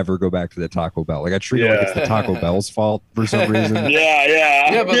like never go back to the Taco Bell. Like, I treat it like it's the Taco Bell's fault for some reason.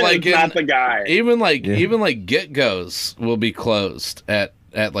 Yeah, but like, not the guy. Even like Get-Go's will be closed at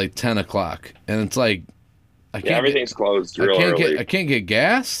like 10 o'clock, and it's like, everything's closed early. I can't get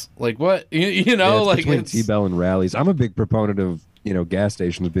gas. Like, what? You know, like between T-Bell and Rallies. I'm a big proponent of gas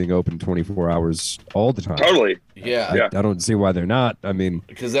stations being open 24 hours all the time. Totally. Yeah. I don't see why they're not. I mean,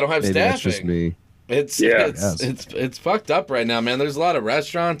 because they don't have maybe staffing. That's just me. It's fucked up right now, man. There's a lot of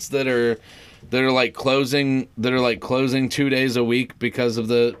restaurants that are like closing 2 days a week because of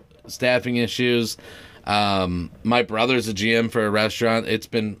the staffing issues. My brother's a GM for a restaurant. It's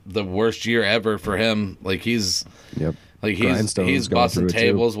been the worst year ever for him. Like, he's busting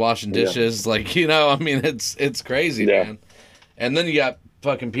tables, washing dishes. Like, I mean, it's crazy, man. And then you got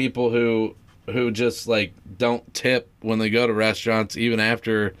fucking people who who just like don't tip when they go to restaurants, even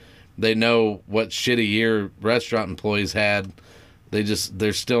after they know what shitty year restaurant employees had.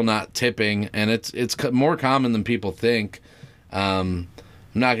 They're still not tipping, and it's more common than people think. I'm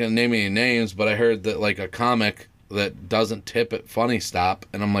not gonna name any names, but I heard that like a comic that doesn't tip at Funny Stop,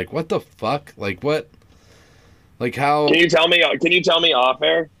 and I'm like, what the fuck? Like what? Like how? Can you tell me off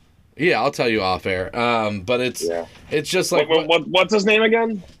air? Yeah, I'll tell you off air. But it's just like what's his name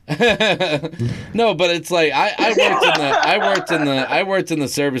again? No, but it's like I worked in the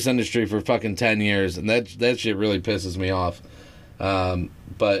service industry for fucking 10 years, and that shit really pisses me off.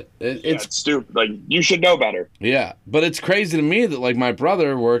 But it's stupid. Like, you should know better. Yeah, but it's crazy to me that like my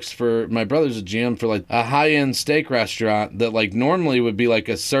brother's a GM for like a high-end steak restaurant that like normally would be like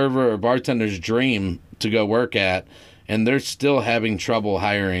a server or bartender's dream to go work at, and they're still having trouble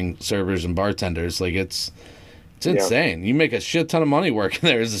hiring servers and bartenders. Like it's insane. You make a shit ton of money working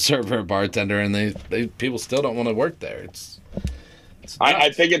there as a server or bartender, and they people still don't want to work there. I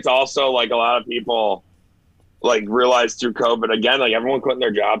think it's also like a lot of people like realized through COVID again, like everyone quitting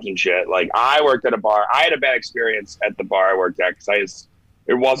their jobs and shit. Like I worked at a bar. I had a bad experience at the bar I worked at because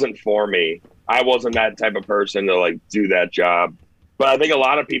it wasn't for me. I wasn't that type of person to like do that job. But I think a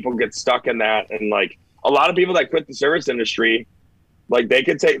lot of people get stuck in that, and like a lot of people that quit the service industry, like they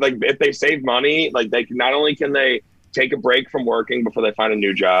could take, like if they save money, like they can, not only can they take a break from working before they find a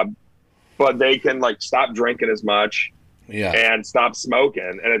new job, but they can like stop drinking as much. Yeah, and stop smoking,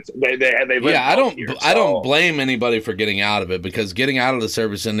 and it's they live. Yeah, I don't blame anybody for getting out of it, because getting out of the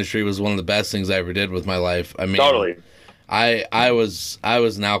service industry was one of the best things I ever did with my life. I mean, totally. I was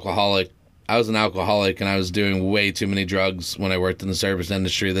an alcoholic. I was an alcoholic, and I was doing way too many drugs when I worked in the service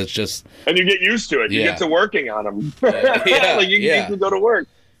industry. That's just, and you get used to it. You get to working on them. Like you can go to work,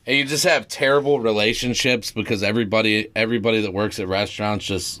 and you just have terrible relationships because everybody that works at restaurants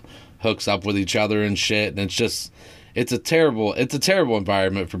just hooks up with each other and shit, and it's just. It's a terrible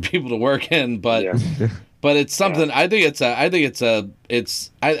environment for people to work in, but but it's something. I think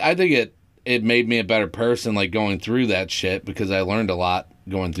it made me a better person, like going through that shit, because I learned a lot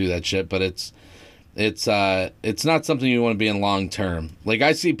going through that shit. But it's not something you want to be in long term. Like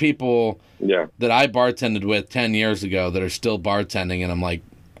I see people that I bartended with 10 years ago that are still bartending, and I'm like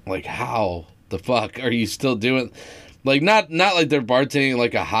how the fuck are you still doing? Like not like they're bartending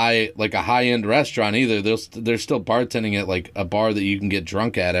like a high end restaurant either. They're still bartending at like a bar that you can get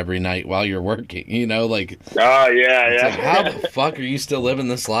drunk at every night while you're working. You know, like Like, how the fuck are you still living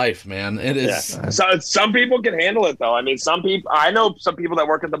this life, man? It is. Yeah. So some people can handle it though. I mean, I know some people that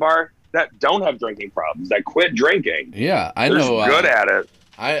work at the bar that don't have drinking problems, that quit drinking. Yeah, I They're know. Good at it.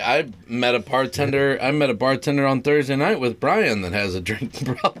 I met a bartender. I met a bartender on Thursday night with Bryan that has a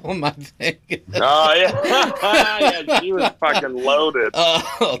drinking problem, I think. Oh yeah, yeah, she was fucking loaded.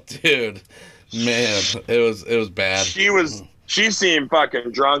 Oh, dude, man, it was bad. She seemed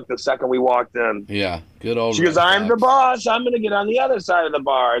fucking drunk the second we walked in. Yeah, good old. She goes, "I'm the boss. I'm gonna get on the other side of the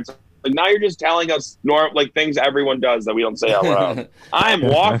bar." It's like, now you're just telling us like things everyone does that we don't say out loud. I'm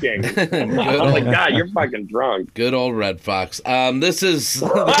walking. I'm like, God, you're fucking drunk. Good old Red Fox. This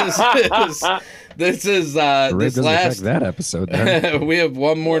last that episode. Then. We have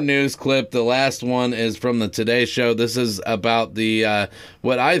one more news clip. The last one is from the Today Show. This is about the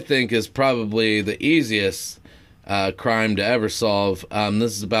what I think is probably the easiest crime to ever solve.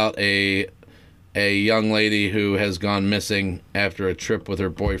 This is about a young lady who has gone missing after a trip with her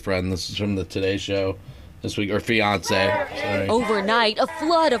boyfriend. This is from the Today Show this week, or fiance. Sorry. Overnight, a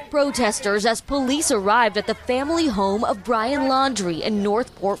flood of protesters as police arrived at the family home of Bryan Laundrie in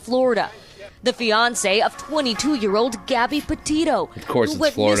Northport, Florida. The fiance of 22-year-old Gabby Petito, of course, who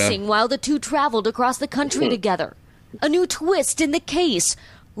went missing while the two traveled across the country together. A new twist in the case.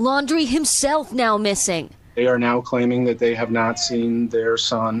 Laundrie himself now missing. They are now claiming that they have not seen their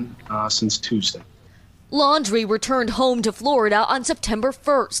son since Tuesday. Laundrie returned home to Florida on September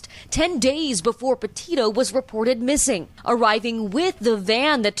 1st, 10 days before Petito was reported missing, arriving with the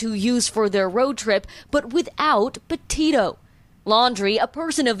van the two used for their road trip, but without Petito. Laundrie, a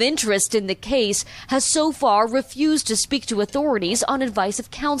person of interest in the case, has so far refused to speak to authorities on advice of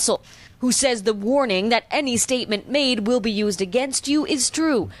counsel, who says the warning that any statement made will be used against you is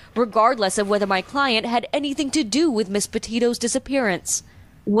true, regardless of whether my client had anything to do with Miss Petito's disappearance.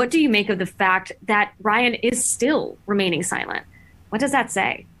 What do you make of the fact that Bryan is still remaining silent? What does that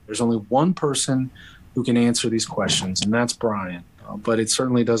say? There's only one person who can answer these questions, and that's Bryan. But it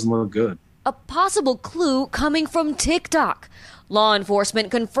certainly doesn't look good. A possible clue coming from TikTok. Law enforcement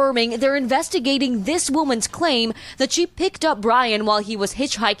confirming they're investigating this woman's claim that she picked up Bryan while he was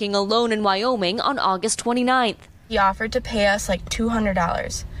hitchhiking alone in Wyoming on August 29th. He offered to pay us like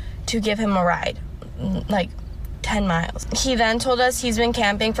 $200 to give him a ride, like 10 miles. He then told us he's been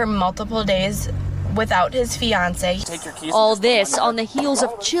camping for multiple days without his fiance. All this on the heels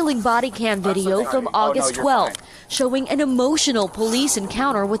of chilling body cam video from August 12th, showing an emotional police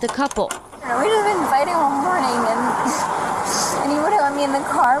encounter with a couple. We'd have been fighting all morning, and he wouldn't let me in the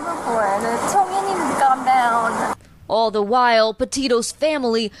car before, and told me I needed to calm down. All the while, Petito's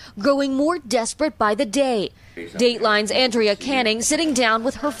family growing more desperate by the day. Dateline's Andrea Canning sitting down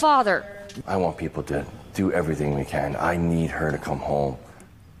with her father. I want people to do everything we can. I need her to come home.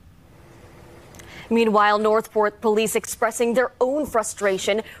 Meanwhile, Northport police expressing their own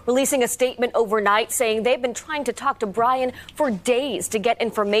frustration, releasing a statement overnight saying they've been trying to talk to Bryan for days to get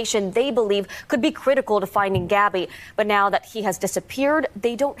information they believe could be critical to finding Gabby. But now that he has disappeared,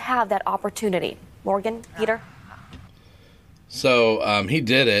 they don't have that opportunity. Morgan, Peter? So he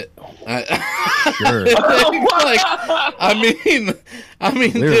did it. Sure. I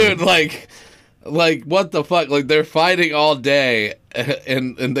mean, dude, like what the fuck? Like they're fighting all day,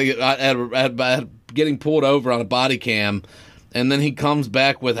 and they at getting pulled over on a body cam, and then he comes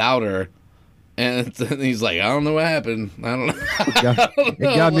back without her, and he's like, I don't know what happened. I don't know. It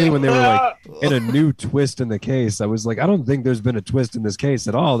got me when they were like in a new twist in the case. I was like, I don't think there's been a twist in this case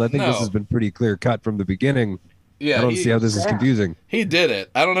at all. I think this has been pretty clear cut from the beginning. Yeah, I don't see how this is confusing. He did it.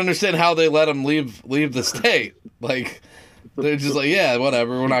 I don't understand how they let him leave the state. Like they're just like, yeah,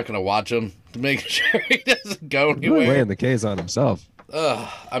 whatever. We're not gonna watch him to make sure he doesn't go anywhere. Really laying the case on himself.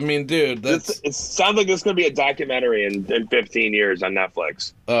 I mean, dude, it sounds like this is gonna be a documentary in 15 years on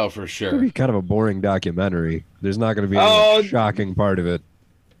Netflix. Oh, for sure. It's gonna be kind of a boring documentary. There's not gonna be any shocking part of it.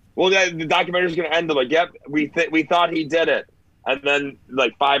 Well, the documentary's gonna end like, yep, we thought he did it. And then,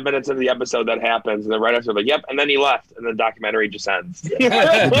 like 5 minutes into the episode, that happens, and then right after, like, yep, and then he left, and the documentary just ends.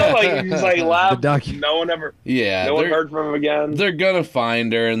 Like he just like left. No one heard from him again. They're gonna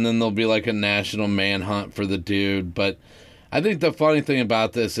find her, and then there'll be like a national manhunt for the dude. But I think the funny thing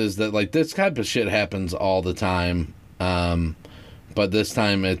about this is that like this type of shit happens all the time. But this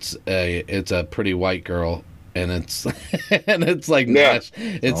time it's a pretty white girl. And it's like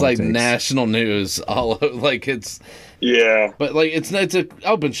it's like national news all over, like it's but like it's an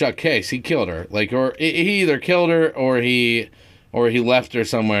open shut case. He killed her, like, or he either killed her or he left her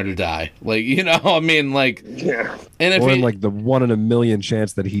somewhere to die, like, you know. I mean, like, and if in like the 1 in a million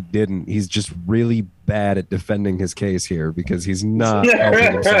chance that he didn't, he's just really bad at defending his case here because he's not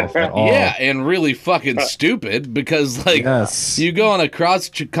helping himself at all. Yeah, and really fucking stupid because like you go on a cross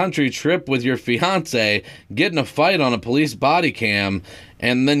country trip with your fiance, get in a fight on a police body cam,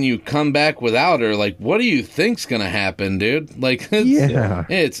 and then you come back without her. Like, what do you think's gonna happen, dude? Like,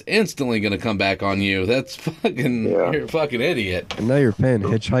 it's instantly gonna come back on you. That's fucking you're a fucking idiot. And now you're paying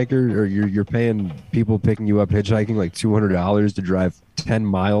hitchhiker, or you're paying people picking you up hitchhiking like $200 to drive 10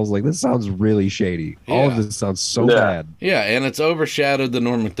 miles. Like, this sounds really shady. All of this sounds so bad. Yeah, and it's overshadowed the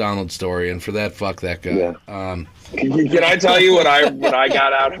Norm Macdonald story, and for that, fuck that guy. Can I tell you what I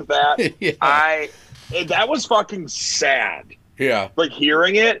got out of that? That was fucking sad. Yeah. Like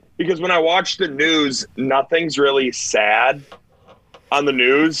hearing it, because when I watch the news, nothing's really sad on the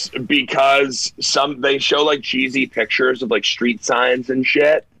news because they show like cheesy pictures of like street signs and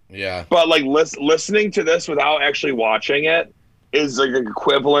shit. Yeah. But like listening to this without actually watching it is like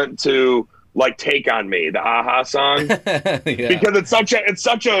equivalent to like "Take on Me," the Aha song, because it's such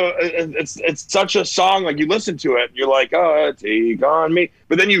a song. Like you listen to it, you're like, oh, take on me.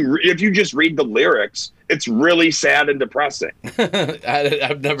 But then if you just read the lyrics, it's really sad and depressing.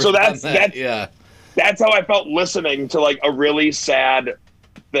 I've never. So done that. That's how I felt listening to like a really sad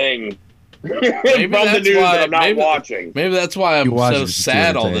thing. Maybe from the news that I'm not watching. Maybe that's why I'm so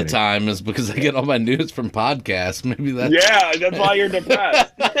sad all the time, is because I get all my news from podcasts. Maybe that's that's why you're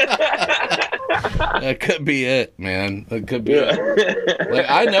depressed. That could be it, man. That could be it. Like,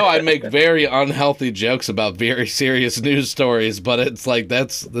 I know I make very unhealthy jokes about very serious news stories, but it's like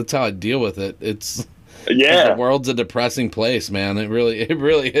that's how I deal with it. It's the world's a depressing place, man. It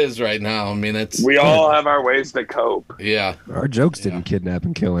really is right now. I mean, we all have our ways to cope. Yeah, our jokes didn't kidnap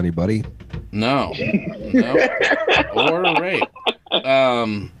and kill anybody. No, or rape.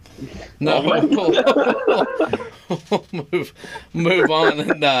 No, we'll move on,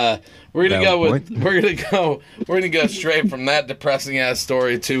 and we're gonna go straight from that depressing ass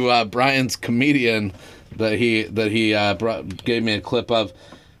story to Bryan's comedian that he gave me a clip of.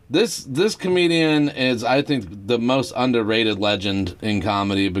 This comedian is, I think, the most underrated legend in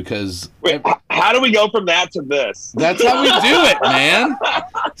comedy because... Wait, how do we go from that to this? That's how we do it, man.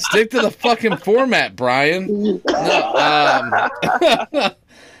 Stick to the fucking format, Bryan. No,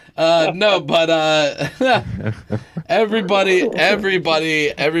 No, but everybody,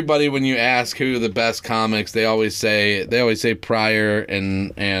 when you ask who the best comics, they always say Pryor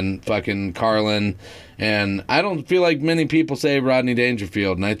and fucking Carlin, and I don't feel like many people say Rodney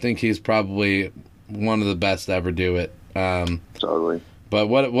Dangerfield, and I think he's probably one of the best to ever do it. Totally. But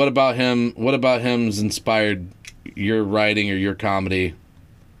what about him? What about him's inspired your writing or your comedy?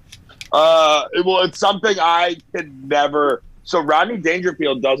 Well, it's something I could never. So Rodney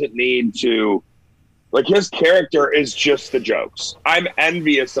Dangerfield doesn't need to, like, his character is just the jokes. I'm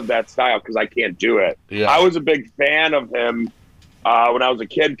envious of that style because I can't do it. Yeah. I was a big fan of him when I was a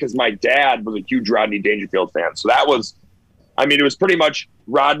kid because my dad was a huge Rodney Dangerfield fan. So that was, I mean, it was pretty much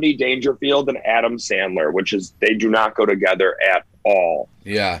Rodney Dangerfield and Adam Sandler, which is, they do not go together at all.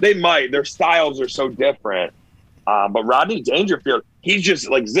 Yeah. They might. Their styles are so different. But Rodney Dangerfield, he's just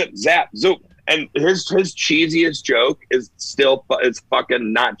like zip, zap, zoop. And his cheesiest joke is still, it's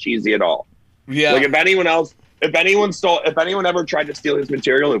fucking not cheesy at all. Yeah. Like if anyone ever tried to steal his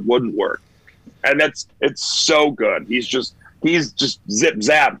material, it wouldn't work. And it's so good. He's just zip,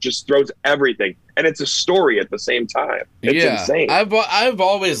 zap, just throws everything. And it's a story at the same time. It's insane. I've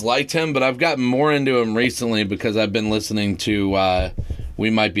always liked him, but I've gotten more into him recently because I've been listening to We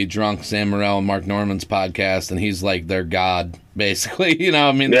Might Be Drunk, Sam Morril and Mark Norman's podcast, and he's like their god, basically. You know,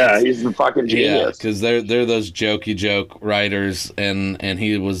 I mean, yeah, he's the fucking genius. Yeah, because they're those jokey joke writers, and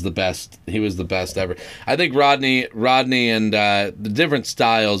he was the best. He was the best ever. I think Rodney and the different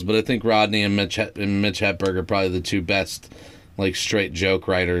styles, but I think Rodney and Mitch Hedberg are probably the two best, like, straight joke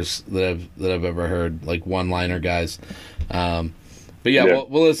writers that I've ever heard, like one-liner guys. But yeah,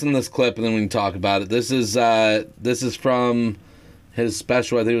 we'll listen to this clip and then we can talk about it. This is from his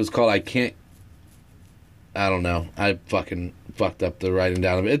special. I think it was called I don't know. I fucking fucked up the writing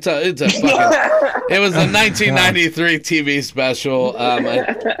down of it. It's a fucking. It was a 1993 TV special.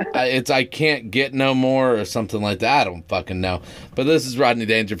 It's I Can't Get No More or something like that. I don't fucking know. But this is Rodney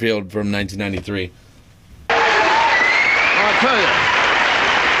Dangerfield from 1993.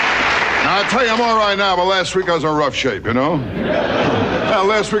 I'll tell you, I'm all right now, but last week I was in rough shape, you know? Now,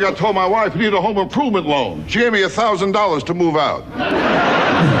 last week I told my wife I need a home improvement loan. She gave me $1,000 to move out.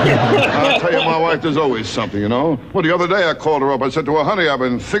 I'll tell you, my wife, there's always something, you know? Well, the other day I called her up. I said to her, honey, I've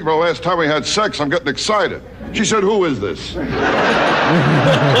been thinking about the last time we had sex. I'm getting excited. She said, who is this?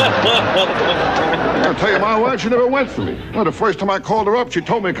 I'll tell you, my wife, she never went for me. Well, the first time I called her up, she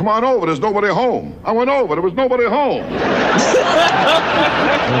told me, come on over, there's nobody home. I went over, there was nobody home.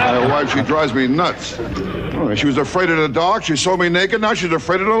 My wife, she drives me nuts. Oh, she was afraid of the dark, she saw me naked, now she's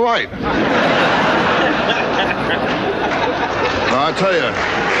afraid of the light. No, I tell you,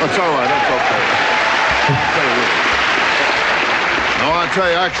 that's all right, that's okay. No, I tell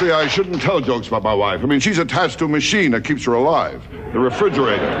you, actually, I shouldn't tell jokes about my wife. I mean, she's attached to a machine that keeps her alive, the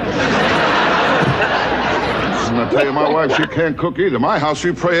refrigerator. And I tell you, my wife, she can't cook either. My house,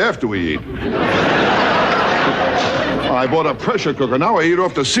 we pray after we eat. I bought a pressure cooker. Now I eat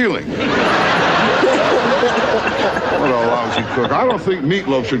off the ceiling. What a lousy cook. I don't think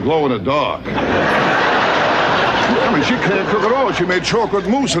meatloaf should glow in the dark. I mean, she can't cook at all. She made chocolate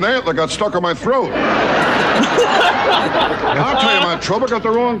mousse and antler got stuck in my throat. I'll tell you my trouble. I got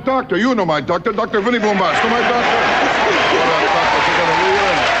the wrong doctor. You know my doctor, Dr. Vinnie Boombas. Know my doctor?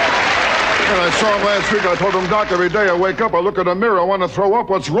 And I saw him last week. I told him, Doc, every day I wake up, I look in the mirror, I want to throw up.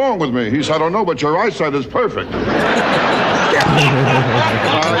 What's wrong with me? He said, I don't know, but your eyesight is perfect. Are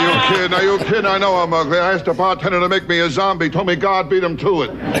you kidding? I know I'm ugly. I asked the bartender to make me a zombie. Told me God beat him to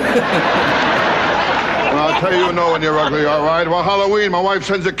it. Well, I'll tell you no when you're ugly, all right? Well, Halloween, my wife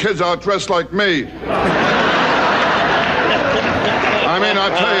sends the kids out dressed like me. I mean,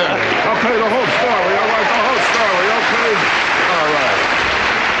 I'll tell you the whole story, all right? The whole story, okay? All right.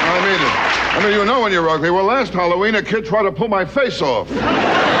 I mean it. I mean, you know when you're ugly. Well, last Halloween, a kid tried to pull my face off.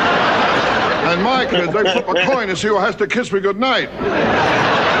 And my kids, they flip a coin to see who has to kiss me goodnight.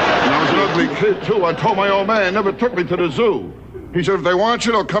 And I was an ugly kid, too. I told my old man, never took me to the zoo. He said, if they want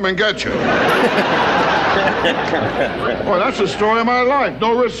you, they'll come and get you. Well, that's the story of my life.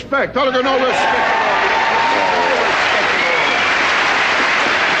 No respect. I don't get no respect.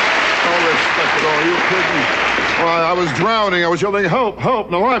 No respect at all. Are you kidding? Well, I was drowning. I was yelling, help, help.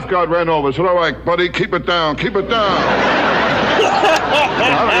 And the lifeguard ran over. Said, all right, buddy, keep it down. Keep it down.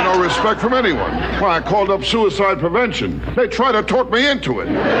 I don't get no respect from anyone. Well, I called up suicide prevention. They tried to talk me into it.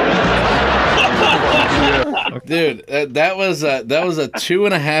 Dude, that was a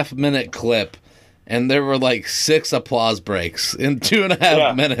 2.5 minute clip, and there were like 6 applause breaks in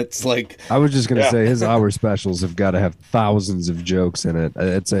 2.5 minutes. Like, I was just gonna say, his hour specials have got to have thousands of jokes in it.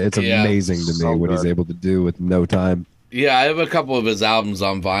 It's amazing to me what he's able to do with no time. Yeah, I have a couple of his albums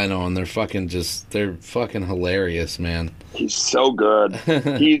on vinyl, and they're fucking hilarious, man. He's so good.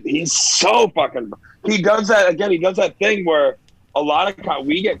 He's so fucking. He does that again. He does that thing where a lot of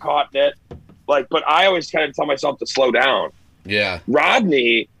we get caught in it, like. But I always kind of tell myself to slow down. Yeah.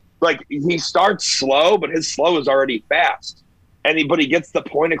 Rodney, like, he starts slow, but his slow is already fast, but he gets the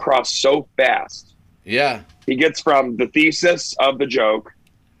point across so fast. Yeah. He gets from the thesis of the joke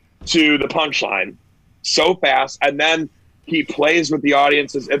to the punchline so fast, and then he plays with the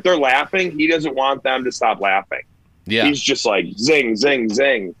audiences. If they're laughing, he doesn't want them to stop laughing. Yeah. He's just like zing, zing,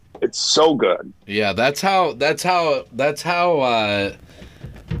 zing. It's so good. Yeah, that's how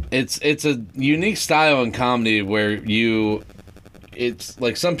it's a unique style in comedy where it's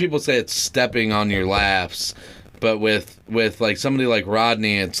like some people say it's stepping on your laughs, but with like somebody like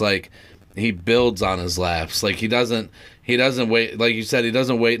Rodney, it's like he builds on his laughs. Like he doesn't wait, like you said, he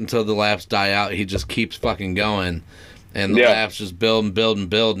doesn't wait until the laughs die out. He just keeps fucking going. And the laughs just build and build and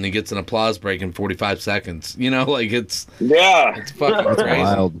build, and he gets an applause break in 45 seconds. You know, like it's fucking crazy.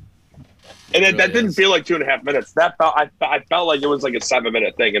 Wild. And that didn't feel like 2.5 minutes. That felt I felt like it was like a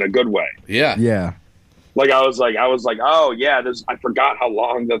 7-minute thing in a good way. Yeah. Yeah. Like I was like, oh yeah, I forgot how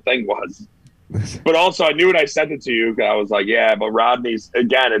long the thing was. But also I knew when I sent it to you, I was like, yeah, but Rodney's,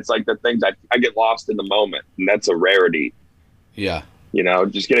 again, it's like the things I get lost in the moment, and that's a rarity. Yeah. You know,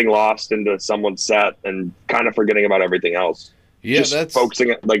 just getting lost into someone's set and kind of forgetting about everything else. Yeah, just that's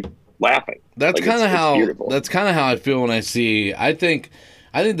focusing like laughing. That's like, kind of how beautiful. that's kind of how I feel when I see. I think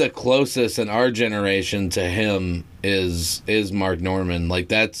the closest in our generation to him is Mark Norman. Like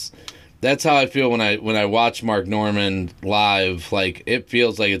that's how I feel when I watch Mark Norman live. Like it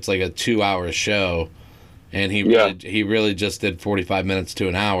feels like it's like a 2-hour show, and he really just did 45 minutes to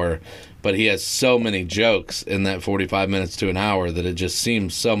an hour. But he has so many jokes in that 45 minutes to an hour that it just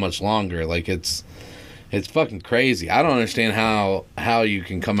seems so much longer. Like it's fucking crazy. I don't understand how you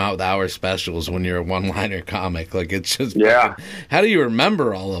can come out with hour specials when you're a one-liner comic. Like it's just fucking, how do you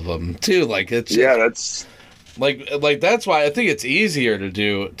remember all of them too? Like it's just, that's like that's why I think it's easier to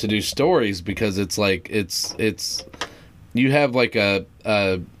do stories, because it's like it's you have like a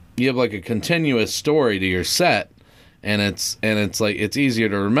continuous story to your set. And it's like it's easier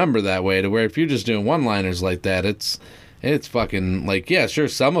to remember that way, to where if you're just doing one-liners like that, it's fucking like, yeah, sure,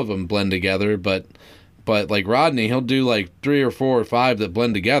 some of them blend together, but like Rodney, he'll do like 3 or 4 or 5 that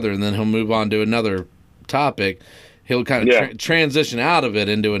blend together, and then he'll move on to another topic. He'll kind of transition out of it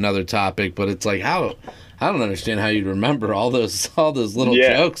into another topic, but it's like, I don't understand how you'd remember all those little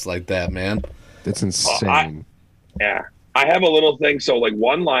jokes like that, man. That's insane. I have a little thing. So like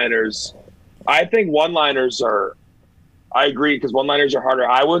one-liners, I think one-liners are. I agree, because one-liners are harder.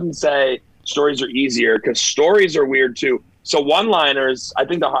 I wouldn't say stories are easier, because stories are weird too. So one-liners, I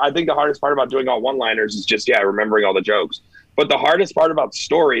think the hardest part about doing all one-liners is just remembering all the jokes. But the hardest part about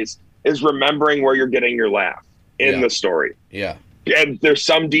stories is remembering where you're getting your laugh in the story. Yeah. And there's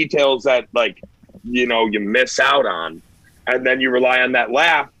some details that you miss out on, and then you rely on that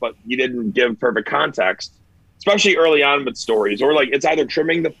laugh, but you didn't give perfect context, especially early on with stories. Or like it's either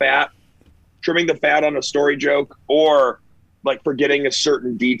trimming the fat on a story joke, or like forgetting a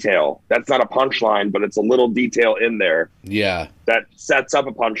certain detail. That's not a punchline, but it's a little detail in there. Yeah. That sets up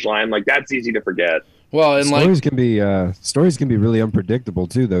a punchline. Like that's easy to forget. Well, and stories can be really unpredictable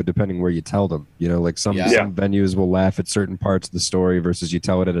too, though, depending where you tell them. You know, like some venues will laugh at certain parts of the story versus you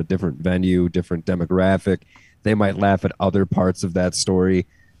tell it at a different venue, different demographic. They might laugh at other parts of that story.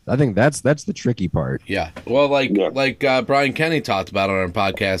 I think that's the tricky part. Yeah. Well, like Bryan Kenny talked about on our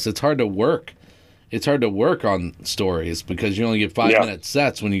podcast, it's hard to work. It's hard to work on stories because you only get 5-minute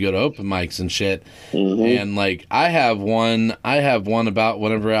sets when you go to open mics and shit. Mm-hmm. And like I have one about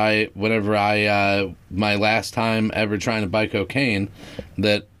whenever I my last time ever trying to buy cocaine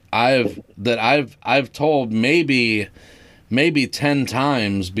that I've told maybe 10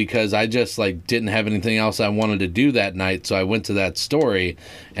 times because I just like didn't have anything else I wanted to do that night, so I went to that story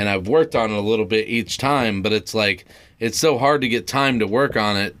and I've worked on it a little bit each time, but it's like it's so hard to get time to work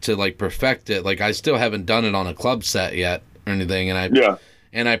on it to like perfect it. Like I still haven't done it on a club set yet or anything,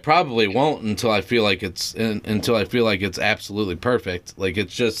 and I probably won't until I feel like it's absolutely perfect. Like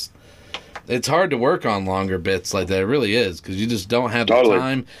it's hard to work on longer bits like that. It really is, because you just don't have the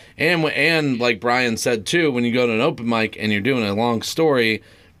time. And like Bryan said too, when you go to an open mic and you're doing a long story,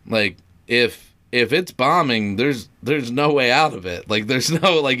 like if it's bombing, there's no way out of it. Like there's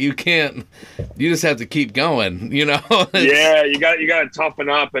no you just have to keep going. You know? Yeah, you got to toughen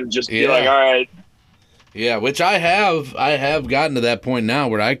up and just be like, all right. Yeah, which I have gotten to that point now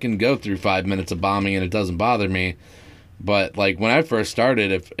where I can go through 5 minutes of bombing and it doesn't bother me. But like when I first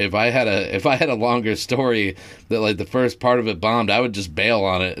started, if I had a longer story that like the first part of it bombed, I would just bail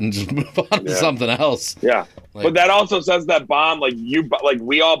on it and just move on to something else. Yeah. Like, but that also says that bomb, like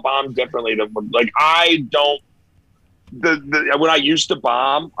we all bomb differently. Like I don't, when I used to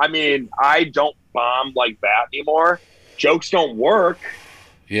bomb, I mean, I don't bomb like that anymore. Jokes don't work.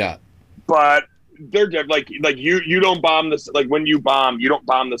 Yeah. But they're like you don't bomb this, like when you don't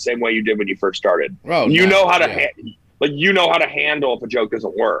bomb the same way you did when you first started. Oh, you know how to you know how to handle if a joke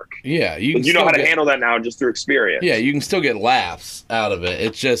doesn't work. Yeah, you know how to handle that now just through experience. Yeah, you can still get laughs out of it.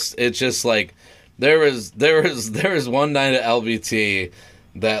 It's just like there was one night at LBT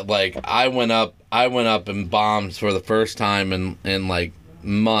that like I went up and bombed for the first time in like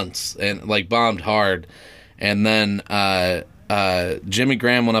months, and like bombed hard, and then Jimmy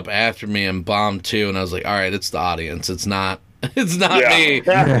Graham went up after me and bombed too, and I was like, all right, it's the audience, it's not me, you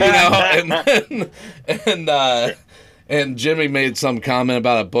know. And Jimmy made some comment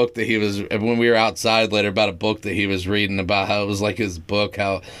about a book that he was, when we were outside later, about a book that he was reading about how it was like his book,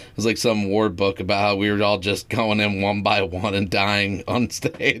 how it was like some war book about how we were all just going in one by one and dying on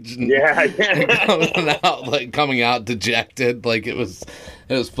stage. And, and coming out dejected. Like it was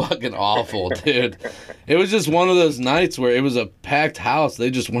fucking awful, dude. It was just one of those nights where it was a packed house.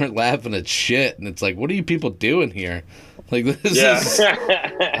 They just weren't laughing at shit. And it's like, what are you people doing here? Like, this is,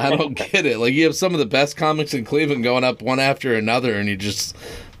 I don't get it. Like, you have some of the best comics in Cleveland going up one after another, and you just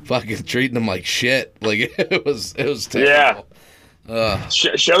fucking treating them like shit. Like, it was terrible. Yeah.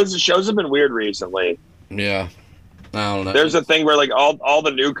 Shows have been weird recently. Yeah. I don't know. There's a thing where, like, all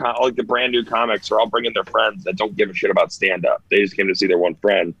the new, like, the brand new comics are all bringing their friends that don't give a shit about stand-up. They just came to see their one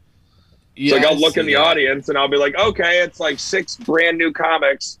friend. Yeah, so, like, I'll look in the audience, and I'll be like, okay, it's, like, 6 brand new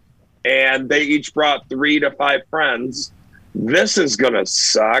comics, and they each brought 3 to 5 friends. This is gonna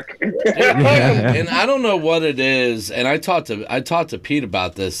suck. And I don't know what it is. And I talked to Pete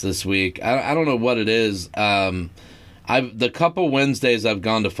about this week. I don't know what it is. The couple Wednesdays I've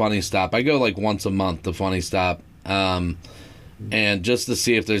gone to Funny Stop. I go like once a month to Funny Stop, and just to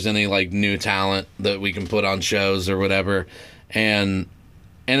see if there's any like new talent that we can put on shows or whatever. And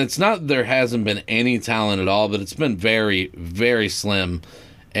it's not there hasn't been any talent at all, but it's been very, very slim.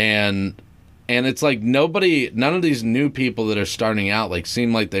 And it's like none of these new people that are starting out like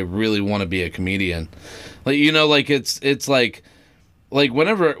seem like they really want to be a comedian. Like, you know, like it's like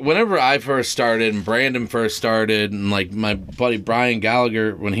whenever I first started and Brandon first started and like my buddy Bryan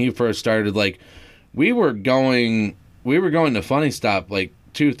Gallagher when he first started, like we were going to Funny Stop like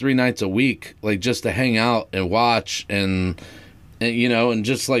 2-3 nights a week, like just to hang out and watch and you know, and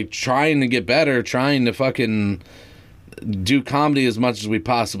just like trying to get better, trying to fucking do comedy as much as we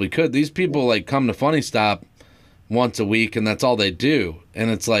possibly could. These people like come to Funny Stop once a week and that's all they do. And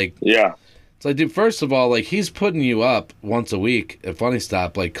it's like, yeah, it's like, dude, first of all, like he's putting you up once a week at Funny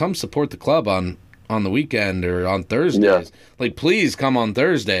Stop. Like, come support the club on the weekend or on Thursdays. Yeah. Like, please come on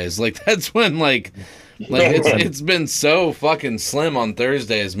Thursdays. Like, that's when like it's been so fucking slim on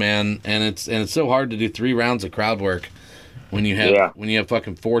Thursdays, man. And it's so hard to do 3 rounds of crowd work when you have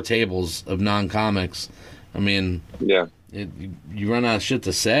fucking 4 tables of non-comics. I mean, yeah, you run out of shit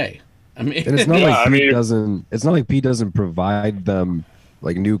to say. I mean, and it's not like Pete doesn't provide them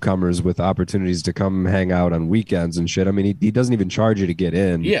like newcomers with opportunities to come hang out on weekends and shit. I mean, he doesn't even charge you to get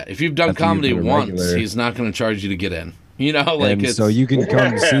in. Yeah, if you've done comedy once, he's not going to charge you to get in. You know, like and so you can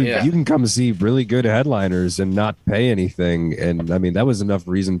come see you can come see really good headliners and not pay anything. And I mean, that was enough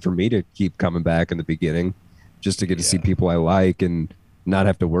reason for me to keep coming back in the beginning, just to get to see people I like and not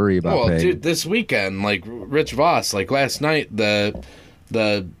have to worry about paying. Dude, this weekend, like Rich Voss, like last night, the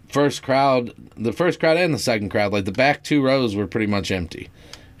first crowd and the second crowd, like the back 2 rows were pretty much empty,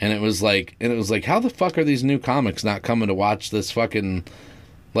 and it was like, how the fuck are these new comics not coming to watch this fucking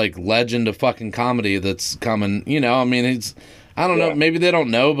like legend of fucking comedy that's coming? You know, I mean, I don't know, maybe they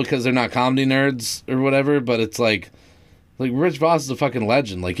don't know because they're not comedy nerds or whatever, but it's like Rich Voss is a fucking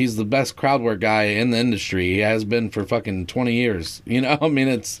legend. Like, he's the best crowd work guy in the industry. He has been for fucking 20 years. You know, I mean,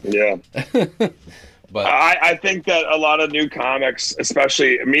 it's... Yeah. But I think that a lot of new comics,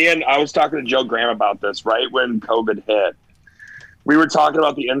 especially I was talking to Joe Graham about this right when COVID hit. We were talking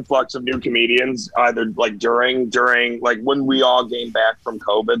about the influx of new comedians, either like during like when we all came back from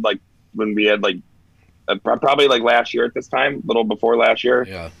COVID, like when we had like probably like last year at this time, a little before last year.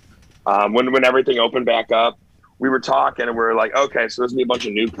 Yeah. When everything opened back up. We were talking and we were like, okay, so there's gonna be a bunch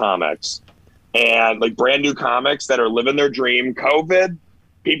of new comics and like brand new comics that are living their dream. COVID,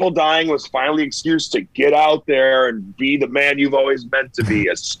 people dying was finally an excuse to get out there and be the man you've always meant to be,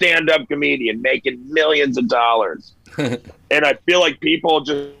 a stand-up comedian making millions of dollars. And I feel like people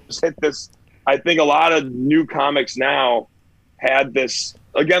just hit this I think a lot of new comics now had this,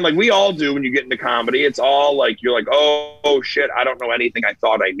 again, like we all do when you get into comedy. It's all like, you're like, oh shit, I don't know anything I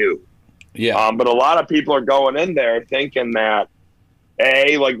thought I knew. Yeah. But a lot of people are going in there thinking that,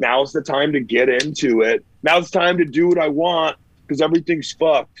 like, now's the time to get into it. Now's the time to do what I want because everything's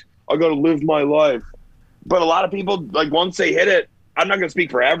fucked. I got to live my life. But a lot of people, like, once they hit it, I'm not going to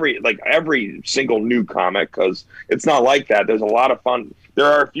speak for every single new comic because it's not like that. There's a lot of fun. There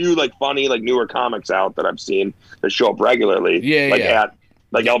are a few like funny, like newer comics out that I've seen that show up regularly. At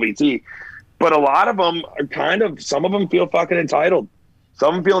like LBT. But a lot of them are some of them feel fucking entitled. Some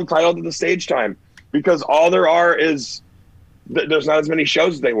of them feel entitled to the stage time because all there are is there's not as many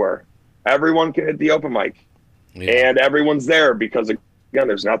shows as they were. Everyone can hit the open mic and everyone's there because, again,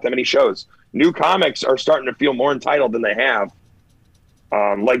 there's not that many shows. New comics are starting to feel more entitled than they have.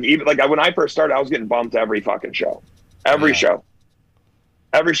 When I first started, I was getting bumped every fucking show. Every show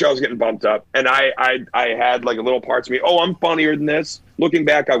was getting bumped up. And I had like a little parts of me, I'm funnier than this. Looking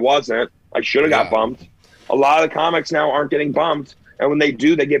back, I wasn't. I should have got bumped. A lot of the comics now aren't getting bumped. And when they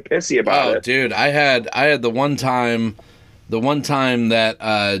do, they get pissy about it. Oh, dude, I had the one time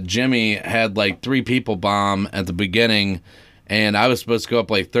that Jimmy had like 3 people bomb at the beginning, and I was supposed to go up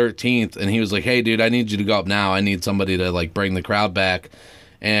like 13th, and he was like, "Hey, dude, I need you to go up now. I need somebody to like bring the crowd back."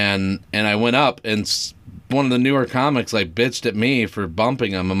 And I went up, and one of the newer comics like bitched at me for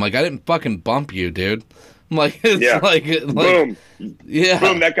bumping him. I'm like, I didn't fucking bump you, dude. I'm like, it's like boom,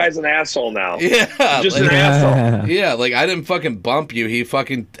 boom, that guy's an asshole now. Yeah, just an asshole. Yeah, like I didn't fucking bump you. He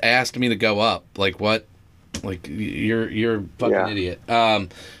fucking asked me to go up. Like what? Like you're a fucking idiot.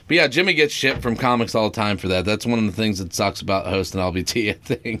 But yeah, Jimmy gets shit from comics all the time for that. That's one of the things that sucks about hosting LBT, I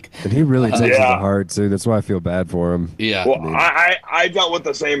think. And he really takes it to heart too. That's why I feel bad for him. Yeah. Well, I dealt with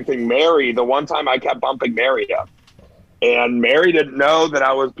the same thing. Mary, the one time I kept bumping Mary up, and Mary didn't know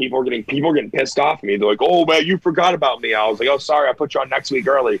that people were getting pissed off at me. They're like, "Oh man, you forgot about me." I was like, "Oh, sorry, I put you on next week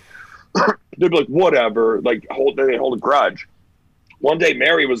early." They'd be like, "Whatever." Like they hold a grudge. One day,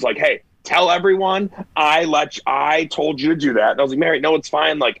 Mary was like, "Hey, tell everyone I told you to do that." And I was like, "Mary, no, it's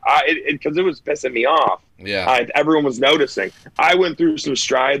fine." Like, because it was pissing me off. Yeah. Everyone was noticing. I went through some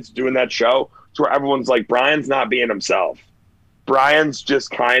strides doing that show to where everyone's like, Bryan's not being himself. Bryan's just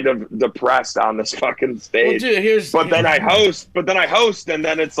kind of depressed on this fucking stage. Well, dude, but then I host, and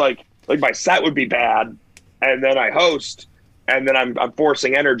then it's like my set would be bad, and then I host, and then I'm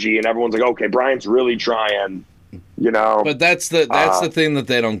forcing energy, and everyone's like, okay, Bryan's really trying. But that's the thing that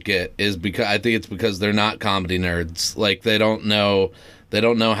they don't get is because I think it's because they're not comedy nerds. Like they don't know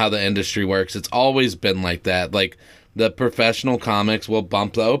how the industry works. It's always been like that. Like the professional comics will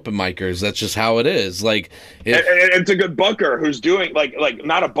bump the open micers. That's just how it is. Like and it's a good booker who's doing like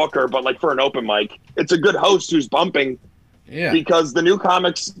not a booker, but like for an open mic, it's a good host who's bumping. Yeah. Because the new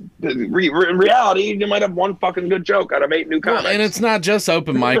comics, in reality, you might have one fucking good joke out of 8 new comics. Well, and it's not just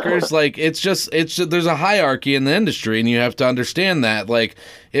open micers. Like it's just there's a hierarchy in the industry, and you have to understand that. Like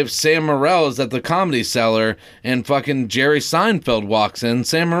if Sam Morril is at the Comedy Cellar and fucking Jerry Seinfeld walks in,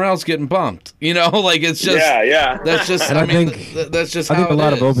 Sam Morril's getting bumped. Like it's just That's just I think that's just. I think how a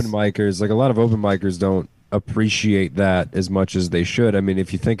lot it of is. open micers don't appreciate that as much as they should. I mean,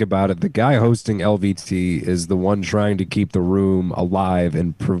 if you think about it, the guy hosting LVT is the one trying to keep the room alive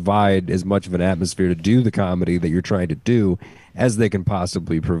and provide as much of an atmosphere to do the comedy that you're trying to do as they can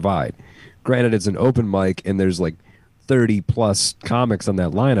possibly provide. Granted, it's an open mic and there's like 30 plus comics on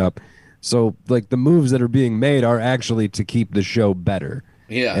that lineup, so like the moves that are being made are actually to keep the show better.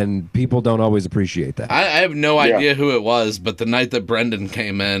 Yeah. And people don't always appreciate that. I have no idea who it was, but the night that Brendan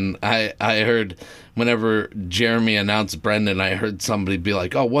came in, I heard whenever Jeremy announced Brendan, I heard somebody be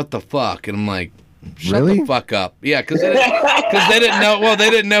like, "Oh, what the fuck?" And I'm like, "Shut the fuck up." Yeah, because they didn't know. Well, they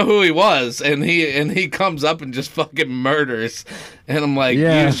didn't know who he was, and he comes up and just fucking murders, and I'm like,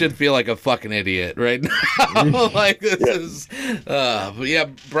 you should feel like a fucking idiot right now. Like this is, but yeah,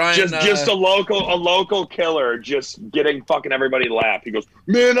 Bryan, just a local killer, just getting fucking everybody to laugh. He goes,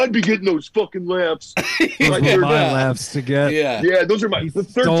 "Man, I'd be getting those fucking laughs." Those were my laughs to get. Yeah, those are my. The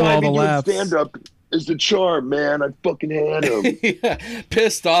third stole all time the he did laughs. stand up is the charm, man. I fucking had him. Yeah,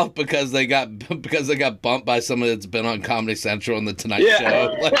 pissed off because they got bumped by somebody that's been on Comedy Central and the Tonight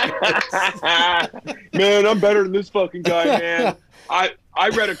Show. Man, I'm better than this fucking guy, man. I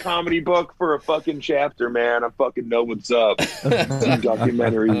read a comedy book for a fucking chapter, man. I fucking know what's up.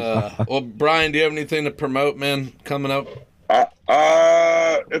 Documentaries. Well, Bryan, do you have anything to promote, man, coming up?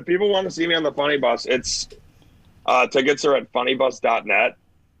 If people want to see me on the Funny Bus, it's tickets are at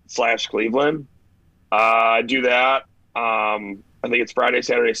funnybus.net/Cleveland. I do that. I think it's Friday,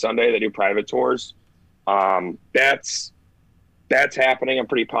 Saturday, Sunday. They do private tours. That's that's happening. I'm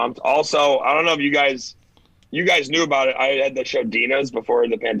pretty pumped. Also, I don't know if you guys knew about it. I had the show Dina's before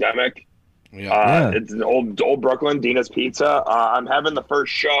the pandemic. It's an old Brooklyn Dina's Pizza. I'm having the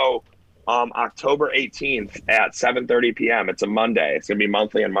first show October 18th at 7:30 p.m. It's a Monday. It's gonna be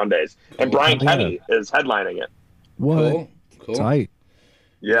monthly on Mondays, and Brian Kenny is headlining it. What? Cool. Tight.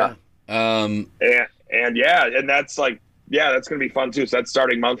 Yeah. And that's like, that's gonna be fun too. So that's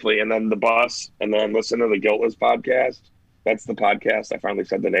starting monthly, and then the bus, and then listen to the Guiltless podcast. That's the podcast. I finally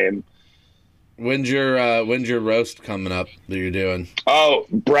said the name. When's your roast coming up that you're doing? Oh,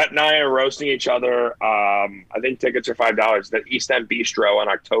 Brett and I are roasting each other. I think tickets are $5. The East End Bistro on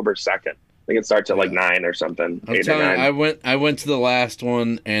October 2nd. I think it starts at like 9 or something. I'm 8 or telling 9. you, I went to the last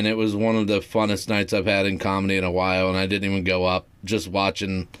one, and it was one of the funnest nights I've had in comedy in a while, and I didn't even go up. Just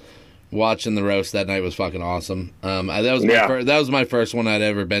watching the roast that night was fucking awesome. That was my first one I'd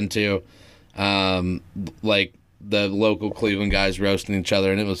ever been to. Like the local Cleveland guys roasting each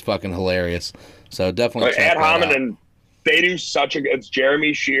other, and it was fucking hilarious. So definitely check Ad that out. Hominem, they do such a good. It's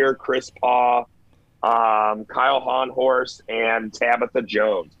Jeremy Shear, Chris Paw, Kyle Hahnhorst, and Tabitha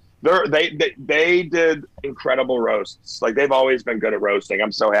Jones. They did incredible roasts. Like, they've always been good at roasting.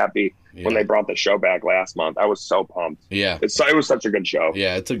 I'm so happy when they brought the show back last month. I was so pumped. Yeah, it was such a good show.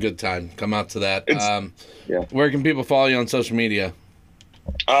 Yeah, it's a good time. Come out to that. Where can people follow you on social media?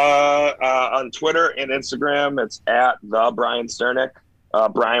 On Twitter and Instagram, it's at the Bryan Sternik.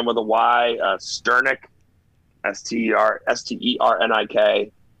 Bryan with a Y, Sternik,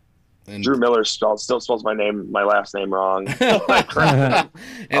 Sternik. Drew Miller still spells my last name wrong. There's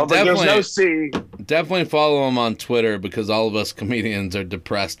no C. Definitely follow him on Twitter, because all of us comedians are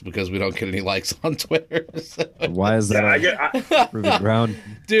depressed because we don't get any likes on Twitter. So. Why is that? Proving ground,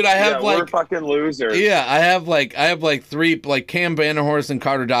 dude. I have we're fucking losers. Yeah, I have like 3, like Cam Vanderhorst and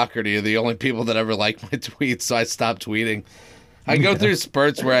Carter Doherty are the only people that ever like my tweets, so I stopped tweeting. I go through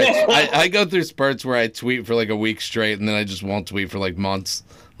spurts where I go through spurts where I tweet for like a week straight, and then I just won't tweet for like months.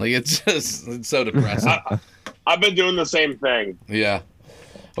 Like, it's so depressing. I've been doing the same thing. Yeah.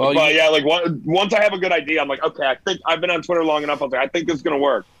 Well, once I have a good idea, I'm like, okay, I think I've been on Twitter long enough. I was like, I think this is gonna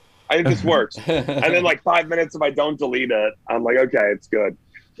work. I think this works. And then like 5 minutes, if I don't delete it, I'm like, okay, it's good.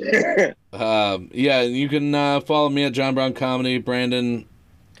 You can follow me at John Brown Comedy. Brandon.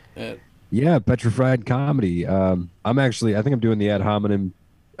 Petrified Comedy. I think I'm doing the Ad Hominem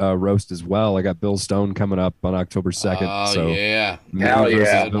roast as well. I got Bill Stone coming up on October 2nd. Hell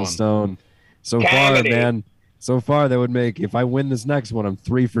yeah. Bill Stone. So far that would make, if I win this next one, I'm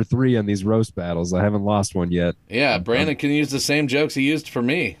 3 for 3 on these roast battles. I haven't lost one yet. Yeah, Brandon can use the same jokes he used for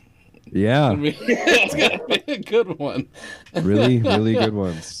me. Yeah. It's gonna be a good one. Really, really good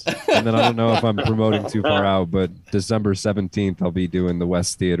ones. And then I don't know if I'm promoting too far out, but December 17th I'll be doing the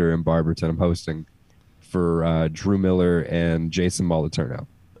West Theater in Barberton. I'm hosting for Drew Miller and Jason Moliterno.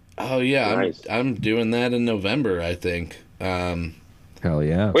 Oh yeah, nice. I'm doing that in November, I think. Hell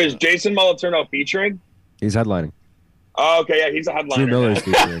yeah. Wait, is Jason Moliterno featuring? He's headlining. Oh, okay, yeah, he's a headliner. Drew Miller's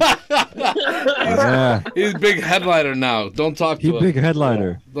featuring. He's a big headliner now. Don't talk to him. He's a big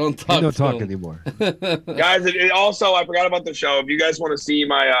headliner. Don't talk to him. Anymore. Guys, it also, I forgot about the show. If you guys want to see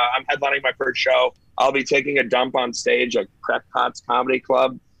I'm headlining my first show. I'll be taking a dump on stage at Crackpots Comedy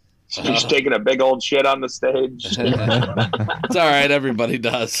Club. Just taking a big old shit on the stage. It's all right. Everybody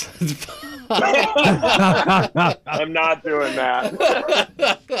does. I'm not doing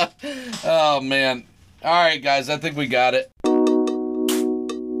that. Oh, man. All right, guys. I think we got it.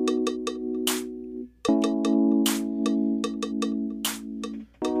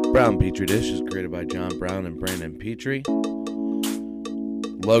 Brown Petri Dish is created by John Brown and Brandon Petrie.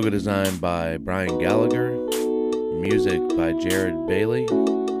 Logo designed by Brian Gallagher. Music by Jared Bailey.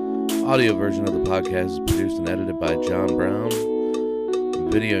 Audio version of the podcast is produced and edited by John Brown.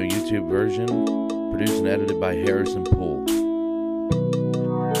 Video YouTube version produced and edited by Harrison Poole.